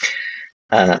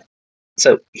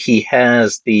 So he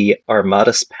has the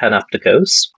Armatus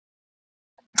Panopticos,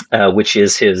 which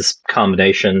is his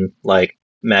combination, like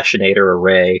Machinator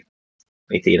Array,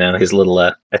 with his little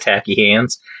attacky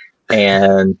hands,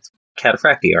 and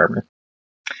Cataphractii armor.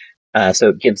 So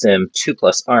it gives him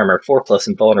 2+ armor, 4+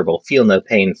 invulnerable, feel no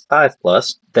pain,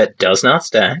 5+, that does not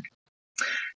stack.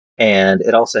 And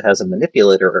it also has a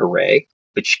manipulator array,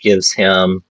 which gives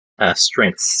him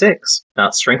strength 6,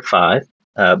 not strength 5,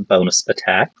 bonus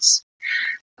attacks.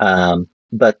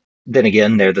 But then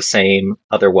again, they're the same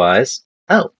otherwise.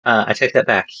 I take that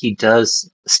back. He does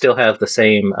still have the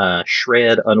same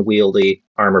shred, unwieldy,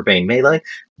 armor-bane melee,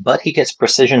 but he gets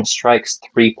precision strikes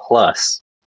 3+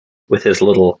 with his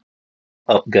little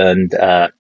upgunned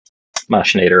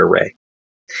Machinator array.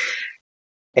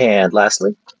 And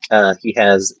lastly, he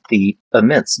has the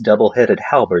immense double-headed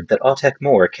halberd that Autek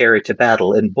Mor carried to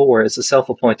battle and bore as a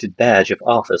self-appointed badge of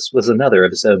office was another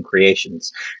of his own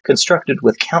creations, constructed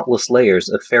with countless layers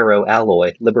of ferro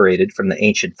alloy liberated from the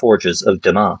ancient forges of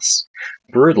Damas.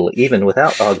 Brutal even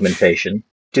without augmentation,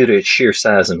 due to its sheer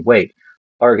size and weight,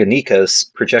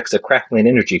 Argonikos projects a crackling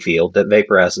energy field that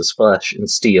vaporizes flesh and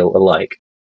steel alike.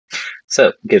 So,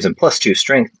 it gives him +2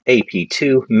 strength,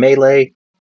 AP2, melee,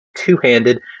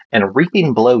 two-handed, and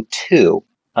Reaping Blow 2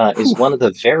 is one of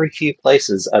the very few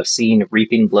places I've seen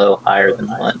Reaping Blow higher than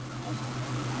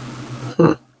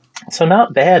 1. So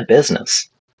not bad business.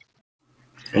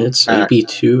 And it's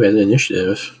AP2 and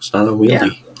initiative. It's not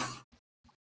unwieldy. Yeah.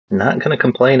 Not going to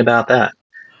complain about that.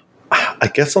 I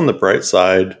guess on the bright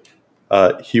side,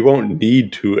 he won't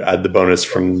need to add the bonus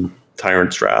from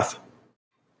Tyrant's Wrath.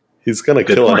 He's going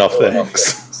to kill enough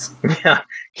things. Yeah,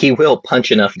 he will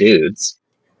punch enough dudes.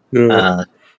 Yeah,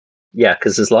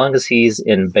 because as long as he's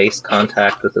in base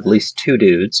contact with at least 2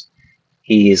 dudes,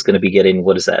 he's going to be getting,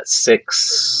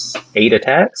 8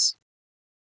 attacks?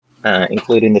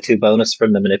 Including the 2 bonus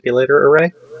from the manipulator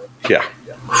array? Yeah.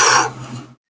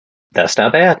 That's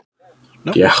not bad.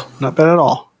 Nope, Yeah. Not bad at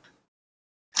all.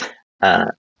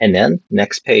 And then,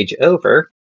 next page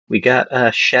over, we got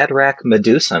Shadrach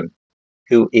Medusan,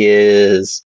 who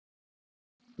is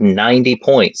 90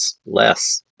 points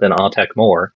less than Autek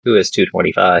Mor, who is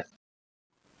 225.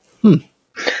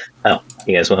 Oh,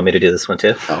 you guys want me to do this one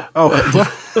too? Oh.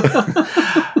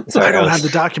 Sorry, I don't have the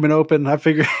document open. I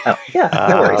figured. Oh, yeah,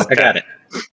 no worries. Okay. I got it.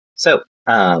 So,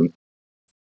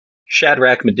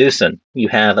 Shadrach Medusan, you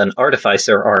have an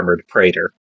Artificer Armored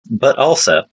Praetor, but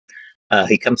also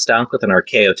he comes down with an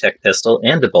Archaeotech pistol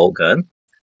and a bolt gun,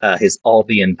 his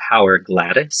Albion Power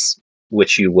Gladys,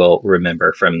 which you will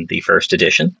remember from the first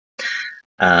edition.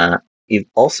 You've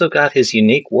also got his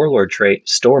unique warlord trait,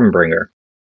 Stormbringer.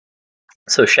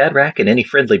 So Shadrach and any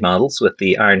friendly models with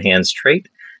the Iron Hands trait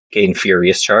gain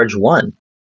Furious Charge 1.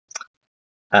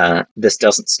 This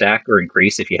doesn't stack or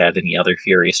increase if you have any other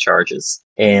Furious Charges,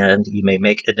 and you may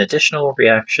make an additional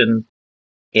reaction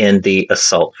in the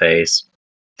Assault phase.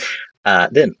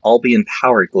 Then Albion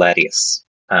Power Gladius.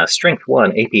 Strength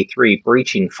 1, AP 3,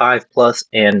 Breaching 5+,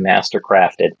 and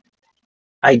Mastercrafted.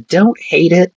 I don't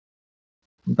hate it,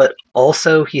 but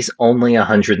also he's only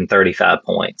 135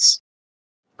 points.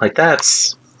 Like,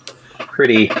 that's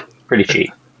pretty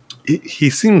cheap. He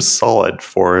seems solid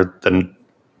for the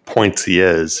points he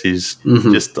is. He's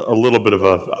just a little bit of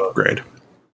an upgrade.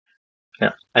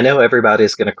 Yeah, I know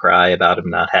everybody's going to cry about him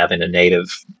not having a native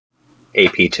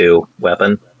AP2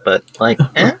 weapon, but,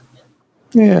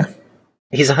 Yeah.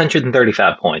 He's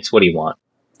 135 points. What do you want?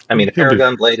 I mean, a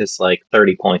Paragon Blade is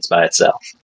 30 points by itself.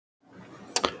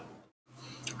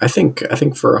 I think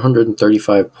for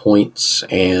 135 points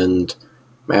and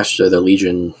Master of the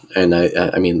Legion, and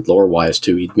I mean lore-wise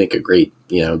too, he'd make a great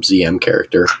ZM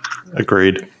character.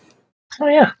 Agreed. Oh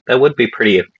yeah, that would be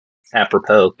pretty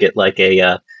apropos. Get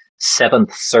a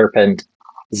 7th Serpent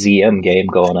ZM game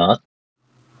going on.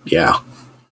 Yeah,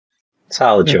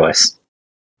 solid choice.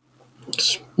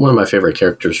 It's one of my favorite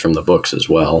characters from the books as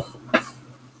well.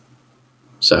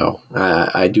 So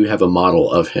I do have a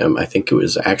model of him. I think it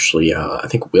was actually, I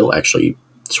think Will actually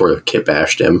sort of kit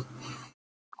bashed him.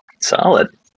 Solid.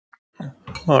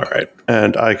 All right,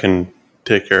 and I can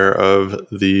take care of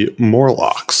the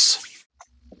Morlocks.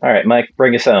 All right, Mike,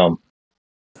 bring us home.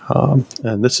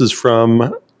 And this is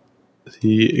from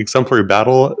the exemplary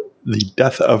battle, The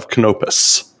Death of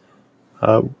Canopus,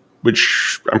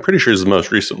 which I'm pretty sure is the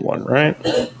most recent one, right?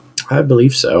 I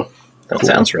believe so. That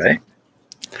sounds right.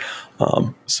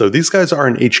 So these guys are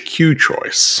an HQ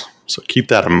choice, so keep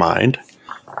that in mind.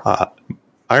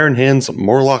 Iron Hand's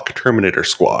Morlock Terminator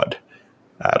Squad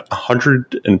at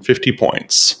 150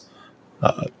 points.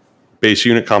 Base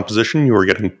unit composition, you are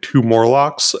getting 2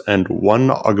 Morlocks and 1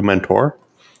 Augmentor.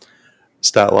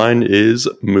 Stat line is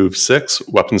Move 6,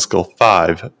 Weapon Skill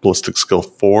 5, Ballistic Skill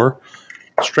 4,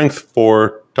 Strength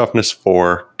 4, Toughness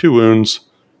 4, 2 wounds,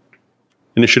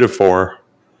 Initiative 4,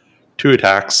 2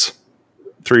 attacks,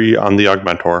 3 on the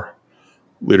Augmentor,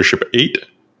 Leadership 8,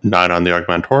 9 on the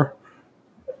Augmentor,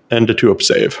 and a 2-up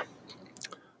save.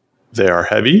 They are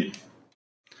heavy.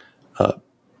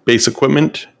 Base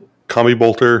equipment, Combi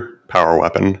Bolter, Power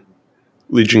Weapon,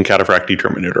 Legion Cataphractii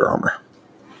Terminator Armor.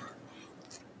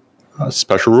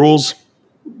 Special rules,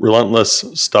 Relentless,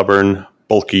 Stubborn,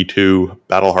 Bulky 2,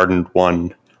 Battle Hardened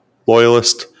 1,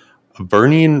 Loyalist,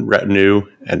 Avernian Retinue,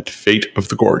 and Fate of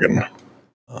the Gorgon.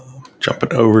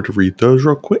 Jumping over to read those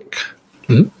real quick.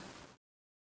 Mm-hmm.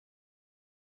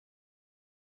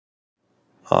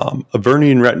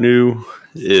 Avernian Retinue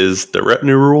is the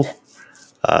retinue rule.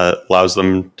 Allows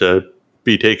them to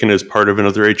be taken as part of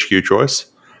another HQ choice.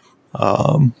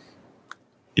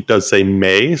 It does say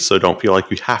may, so don't feel like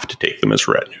you have to take them as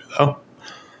retinue, though.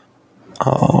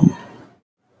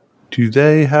 Do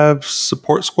they have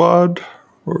support squad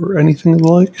or anything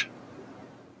like?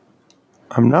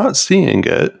 I'm not seeing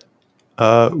it,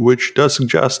 which does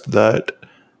suggest that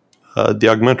the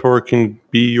Augmentor can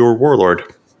be your warlord,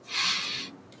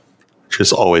 which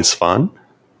is always fun.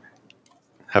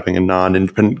 Having a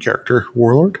non-independent character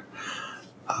warlord.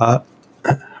 However,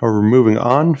 moving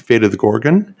on, Fate of the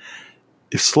Gorgon.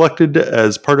 If selected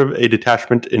as part of a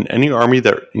detachment in any army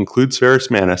that includes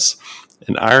Varus Manus,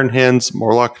 an Iron Hands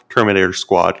Morlock Terminator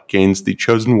Squad gains the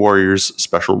Chosen Warriors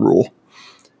special rule.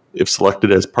 If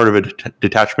selected as part of a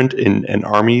detachment in an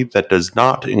army that does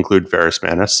not include Varus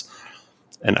Manus,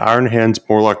 an Iron Hands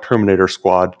Morlock Terminator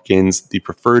Squad gains the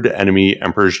Preferred Enemy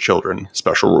Emperor's Children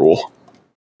special rule.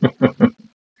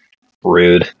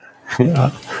 Rude.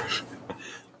 Yeah.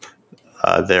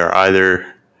 They are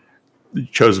either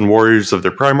chosen warriors of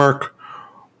their Primarch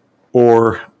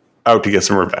or out to get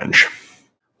some revenge.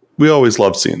 We always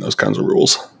love seeing those kinds of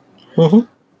rules.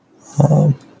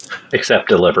 Mm-hmm. Except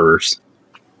deliverers.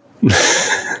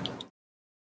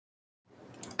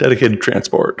 Dedicated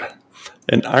transport.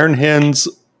 An Iron Hands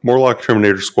Morlock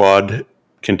Terminator Squad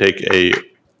can take a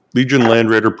Legion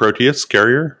Land Raider Proteus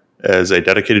carrier as a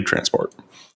dedicated transport.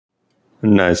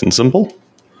 Nice and simple.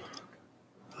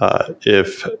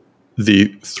 If the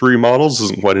 3 models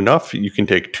isn't quite enough, you can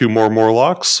take 2 more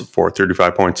Morlocks for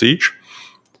 35 points each.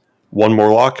 1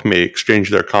 Morlock may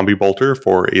exchange their Combi Bolter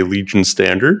for a Legion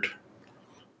Standard.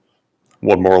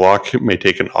 1 Morlock may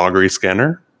take an Augury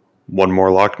Scanner. 1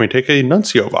 Morlock may take a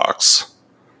Nuncio Vox.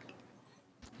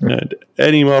 And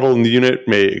any model in the unit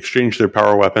may exchange their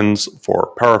power weapons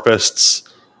for Power Fists,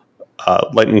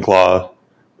 Lightning Claw,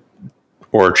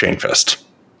 or Chain Fist.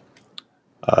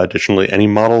 Additionally, any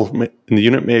model in the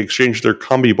unit may exchange their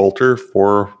Combi Bolter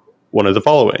for one of the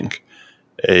following: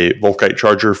 a Volkite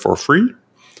Charger for free,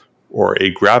 or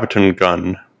a Graviton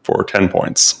Gun for 10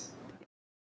 points.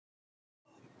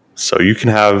 So you can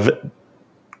have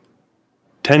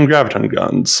 10 Graviton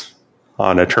Guns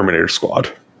on a Terminator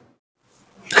Squad.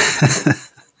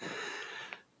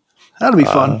 That'll be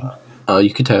fun.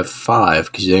 You could have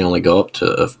 5 because they only go up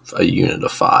to a unit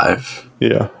of 5.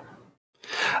 Yeah.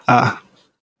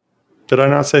 Did I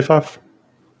not say 5?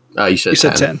 You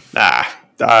said 10.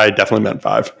 I definitely meant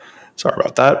 5. Sorry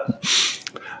about that.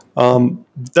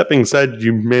 That being said,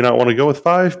 you may not want to go with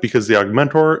 5 because the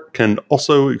Augmentor can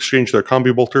also exchange their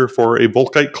Combi Bolter for a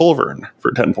Volkite Culverin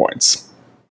for 10 points.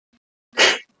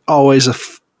 Always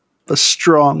a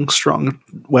strong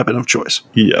weapon of choice.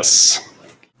 Yes.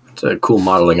 It's a cool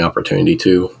modeling opportunity,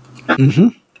 too. Mm-hmm.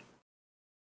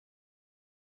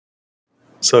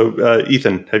 So,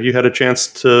 Ethan, have you had a chance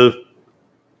to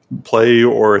play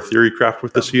or theory craft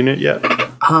with this unit yet?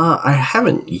 I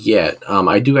haven't yet.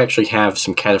 I do actually have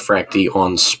some Cataphractii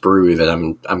on sprue that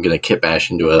I'm going to kit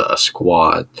bash into a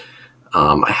squad.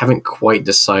 I haven't quite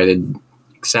decided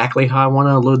exactly how I want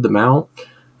to load them out.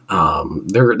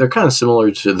 They're kind of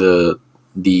similar to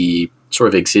the sort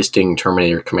of existing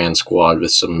Terminator Command Squad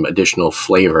with some additional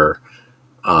flavor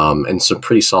and some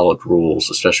pretty solid rules,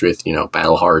 especially with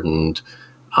battle hardened,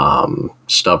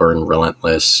 stubborn,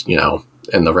 relentless,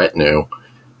 in the retinue.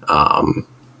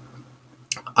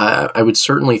 I would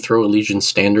certainly throw a Legion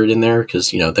Standard in there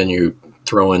because, then you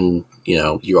throw in,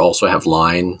 you also have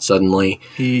line suddenly.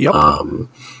 Yep.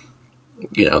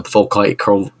 The Volkite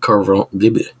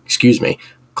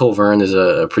Culvern is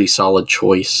a pretty solid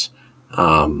choice.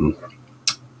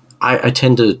 I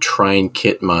tend to try and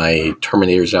kit my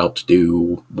Terminators out to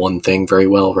do one thing very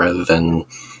well rather than,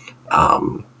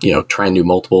 try and do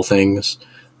multiple things.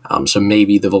 So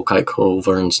maybe the Volkite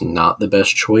Culvern's not the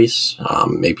best choice.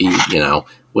 Maybe,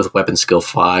 with weapon skill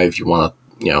 5, you want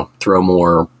to, throw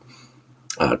more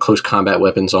close combat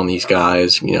weapons on these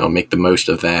guys, make the most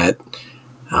of that.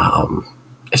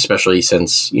 Especially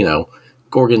since,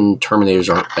 Gorgon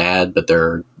Terminators aren't bad, but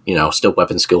they're, still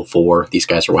weapon skill 4. These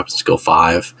guys are weapon skill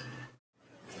 5.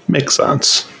 Makes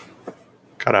sense.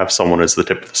 Gotta have someone as the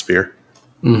tip of the spear.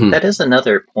 Mm-hmm. That is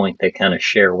another point they kind of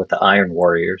share with the Iron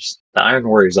Warriors. The Iron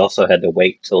Warriors also had to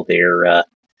wait till they're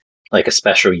like a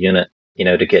special unit,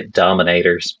 to get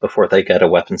Dominators before they got a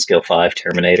weapon skill 5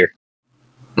 Terminator.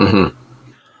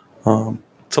 Mm-hmm.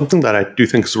 Something that I do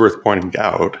think is worth pointing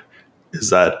out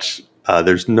is that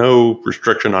there's no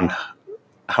restriction on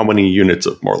how many units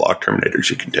of Morlock Terminators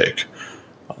you can take,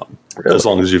 Really? as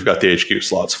long as you've got the HQ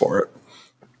slots for it.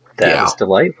 That is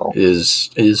delightful.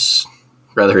 Is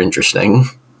rather interesting.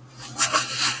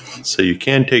 So you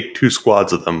can take 2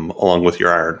 squads of them along with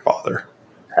your Iron Father.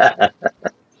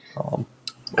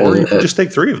 Or you can just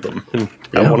take 3 of them and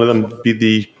have one of them be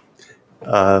the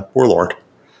Warlord.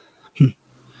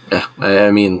 Yeah,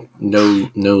 I mean, no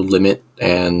limit,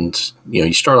 and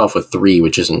you start off with 3,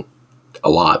 which isn't a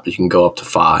lot, but you can go up to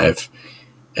 5,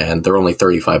 and they're only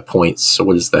 35 points. So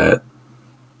what is that?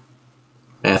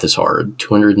 Math is hard.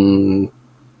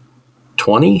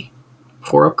 220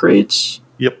 for upgrades.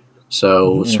 Yep.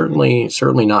 So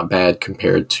certainly not bad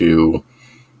compared to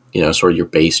sort of your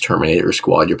base Terminator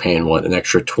squad. You're paying an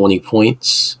extra 20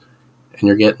 points, and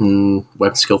you're getting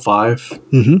weapon skill 5.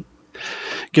 Mm-hmm.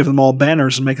 Give them all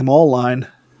banners and make them all line.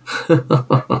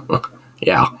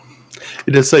 Yeah.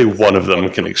 It does say one of them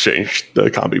can exchange the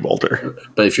combi bolter.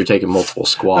 But if you're taking multiple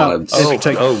squads... If you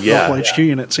take multiple HQ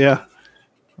units, yeah.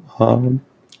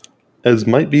 As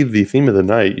might be the theme of the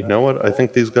night, you know what I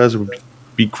think these guys would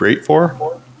be great for?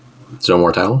 Zone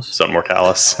Mortalis? Zone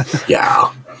Mortalis.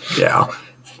 Yeah.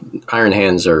 Iron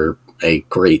Hands are a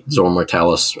great Zone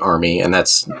Mortalis army, and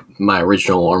that's my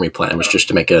original army plan, was just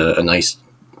to make a nice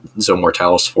Zone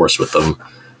Mortalis force with them.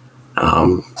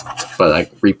 But I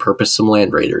repurposed some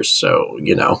Land Raiders, so,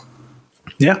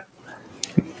 Yeah.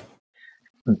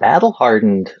 Battle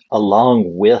hardened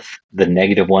along with the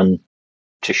 -1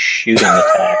 to shooting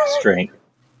attack strength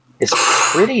is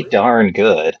pretty darn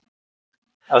good.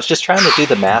 I was just trying to do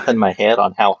the math in my head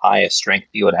on how high a strength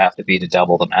you would have to be to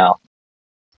double them out.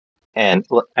 And,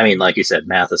 I mean, like you said,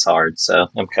 math is hard, so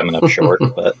I'm coming up short,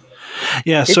 but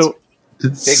yeah, so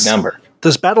it's a big number.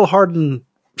 Does Battle Harden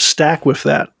stack with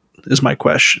that, is my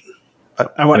question.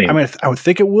 I would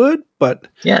think it would, but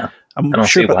yeah, I'm I don't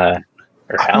sure see why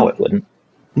or how it wouldn't.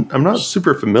 I'm not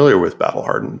super familiar with Battle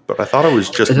Hardened, but I thought it was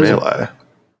just melee.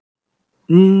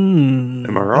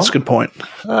 Am I wrong? That's a good point.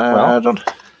 I don't.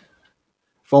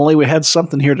 If only we had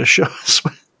something here to show us.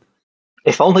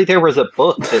 If only there was a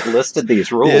book that listed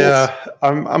these rules. Yeah,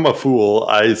 I'm a fool.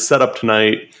 I set up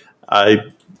tonight. I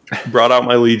brought out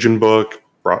my Legion book,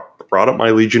 brought up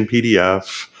my Legion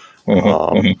PDF,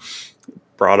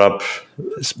 brought up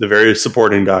the various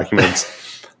supporting documents.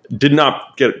 Did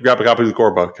not grab a copy of the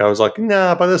core book. I was like,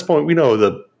 nah. By this point, we know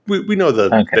the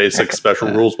basic special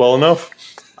rules well enough.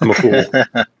 I'm a fool.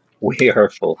 We are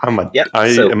full. I am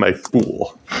a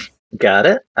fool. Got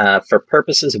it. For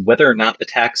purposes of whether or not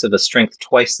attacks of a strength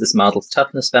twice this model's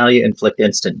toughness value inflict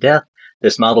instant death,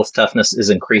 this model's toughness is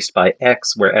increased by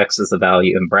X, where X is the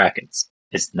value in brackets.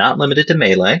 It's not limited to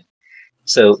melee,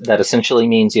 so that essentially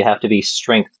means you have to be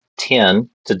strength 10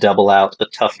 to double out the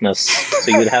toughness.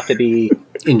 So you would have to be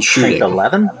in strength shooting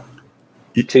 11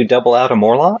 to double out a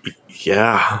Morlock?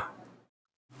 Yeah.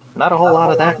 Not a whole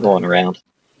lot of that going around.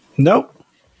 Nope.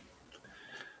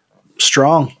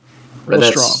 Strong. Real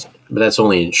strong. But that's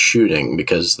only in shooting,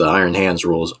 because the Iron Hands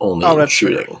rule is only in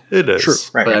shooting. True. It is. True.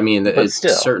 Right. But I mean, it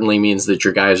certainly means that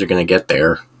your guys are going to get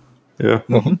there. Yeah.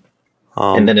 Mm-hmm.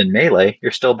 And then in melee,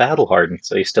 you're still battle hardened,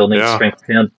 so you still need strength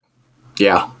 10.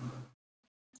 Yeah.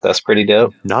 That's pretty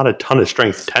dope. Not a ton of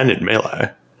strength 10 in melee.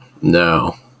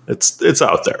 No. It's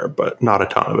out there, but not a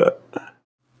ton of it.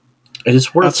 It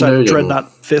is worth Outside noting. of Dreadnought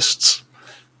Fists.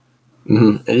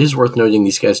 It is worth noting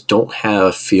these guys don't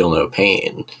have Feel No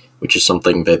Pain, which is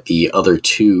something that the other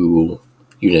 2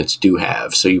 units do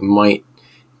have. So you might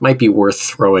might be worth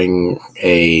throwing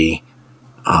a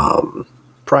Primus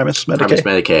Primus Medicae.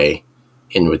 Medicae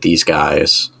in with these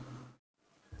guys.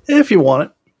 If you want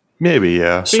it. Maybe,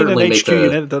 yeah. Being Certainly an make HQ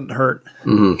unit, it doesn't hurt.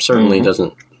 Certainly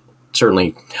doesn't.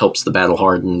 Certainly helps the battle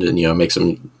hardened and makes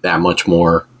them that much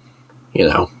more.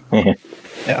 Yeah.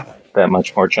 That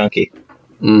much more chunky.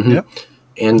 Yep.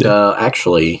 And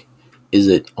actually, is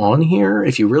it on here?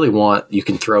 If you really want, you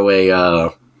can throw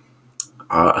a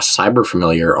cyber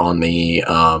familiar on the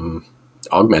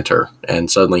augmenter,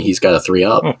 and suddenly he's got a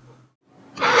 3-up.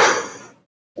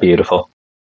 Beautiful.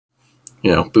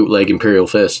 Bootleg Imperial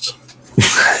Fists.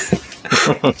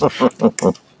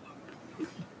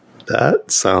 That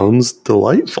sounds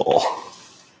delightful.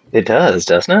 It does,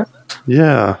 doesn't it?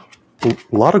 Yeah. A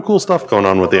lot of cool stuff going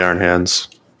on with the Iron Hands.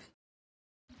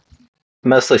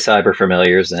 Mostly cyber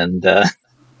familiars and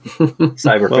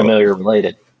cyber familiar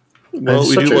related. Well,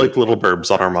 we do like little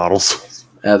burbs on our models.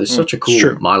 There's such a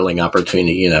cool modeling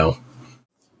opportunity,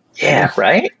 Yeah,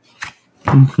 right?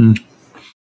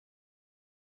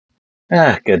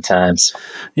 Good times.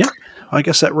 Yeah. I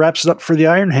guess that wraps it up for the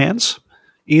Iron Hands.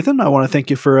 Ethan, I want to thank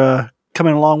you for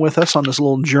coming along with us on this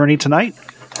little journey tonight.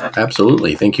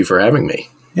 Absolutely. Thank you for having me.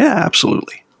 Yeah,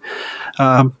 absolutely.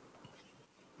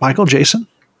 Michael, Jason,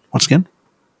 once again,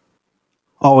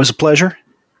 always a pleasure.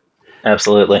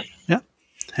 Absolutely. Yeah.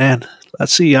 And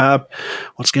let's see.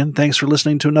 Once again, thanks for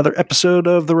listening to another episode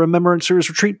of the Remembrancers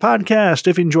Retreat podcast.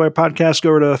 If you enjoy our podcast,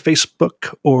 go over to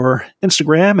Facebook or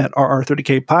Instagram at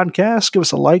RR30K Podcast. Give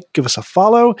us a like, give us a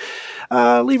follow.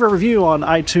 Leave a review on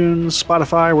iTunes,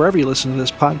 Spotify, wherever you listen to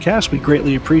this podcast. We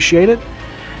greatly appreciate it.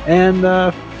 And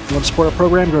if you want to support our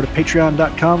program, go to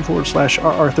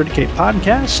patreon.com/RR30K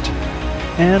Podcast.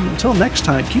 And until next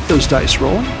time, keep those dice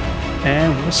rolling.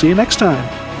 And we'll see you next time.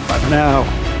 Bye for now.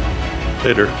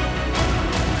 Later.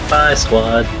 Bye,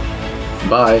 squad.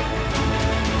 Bye.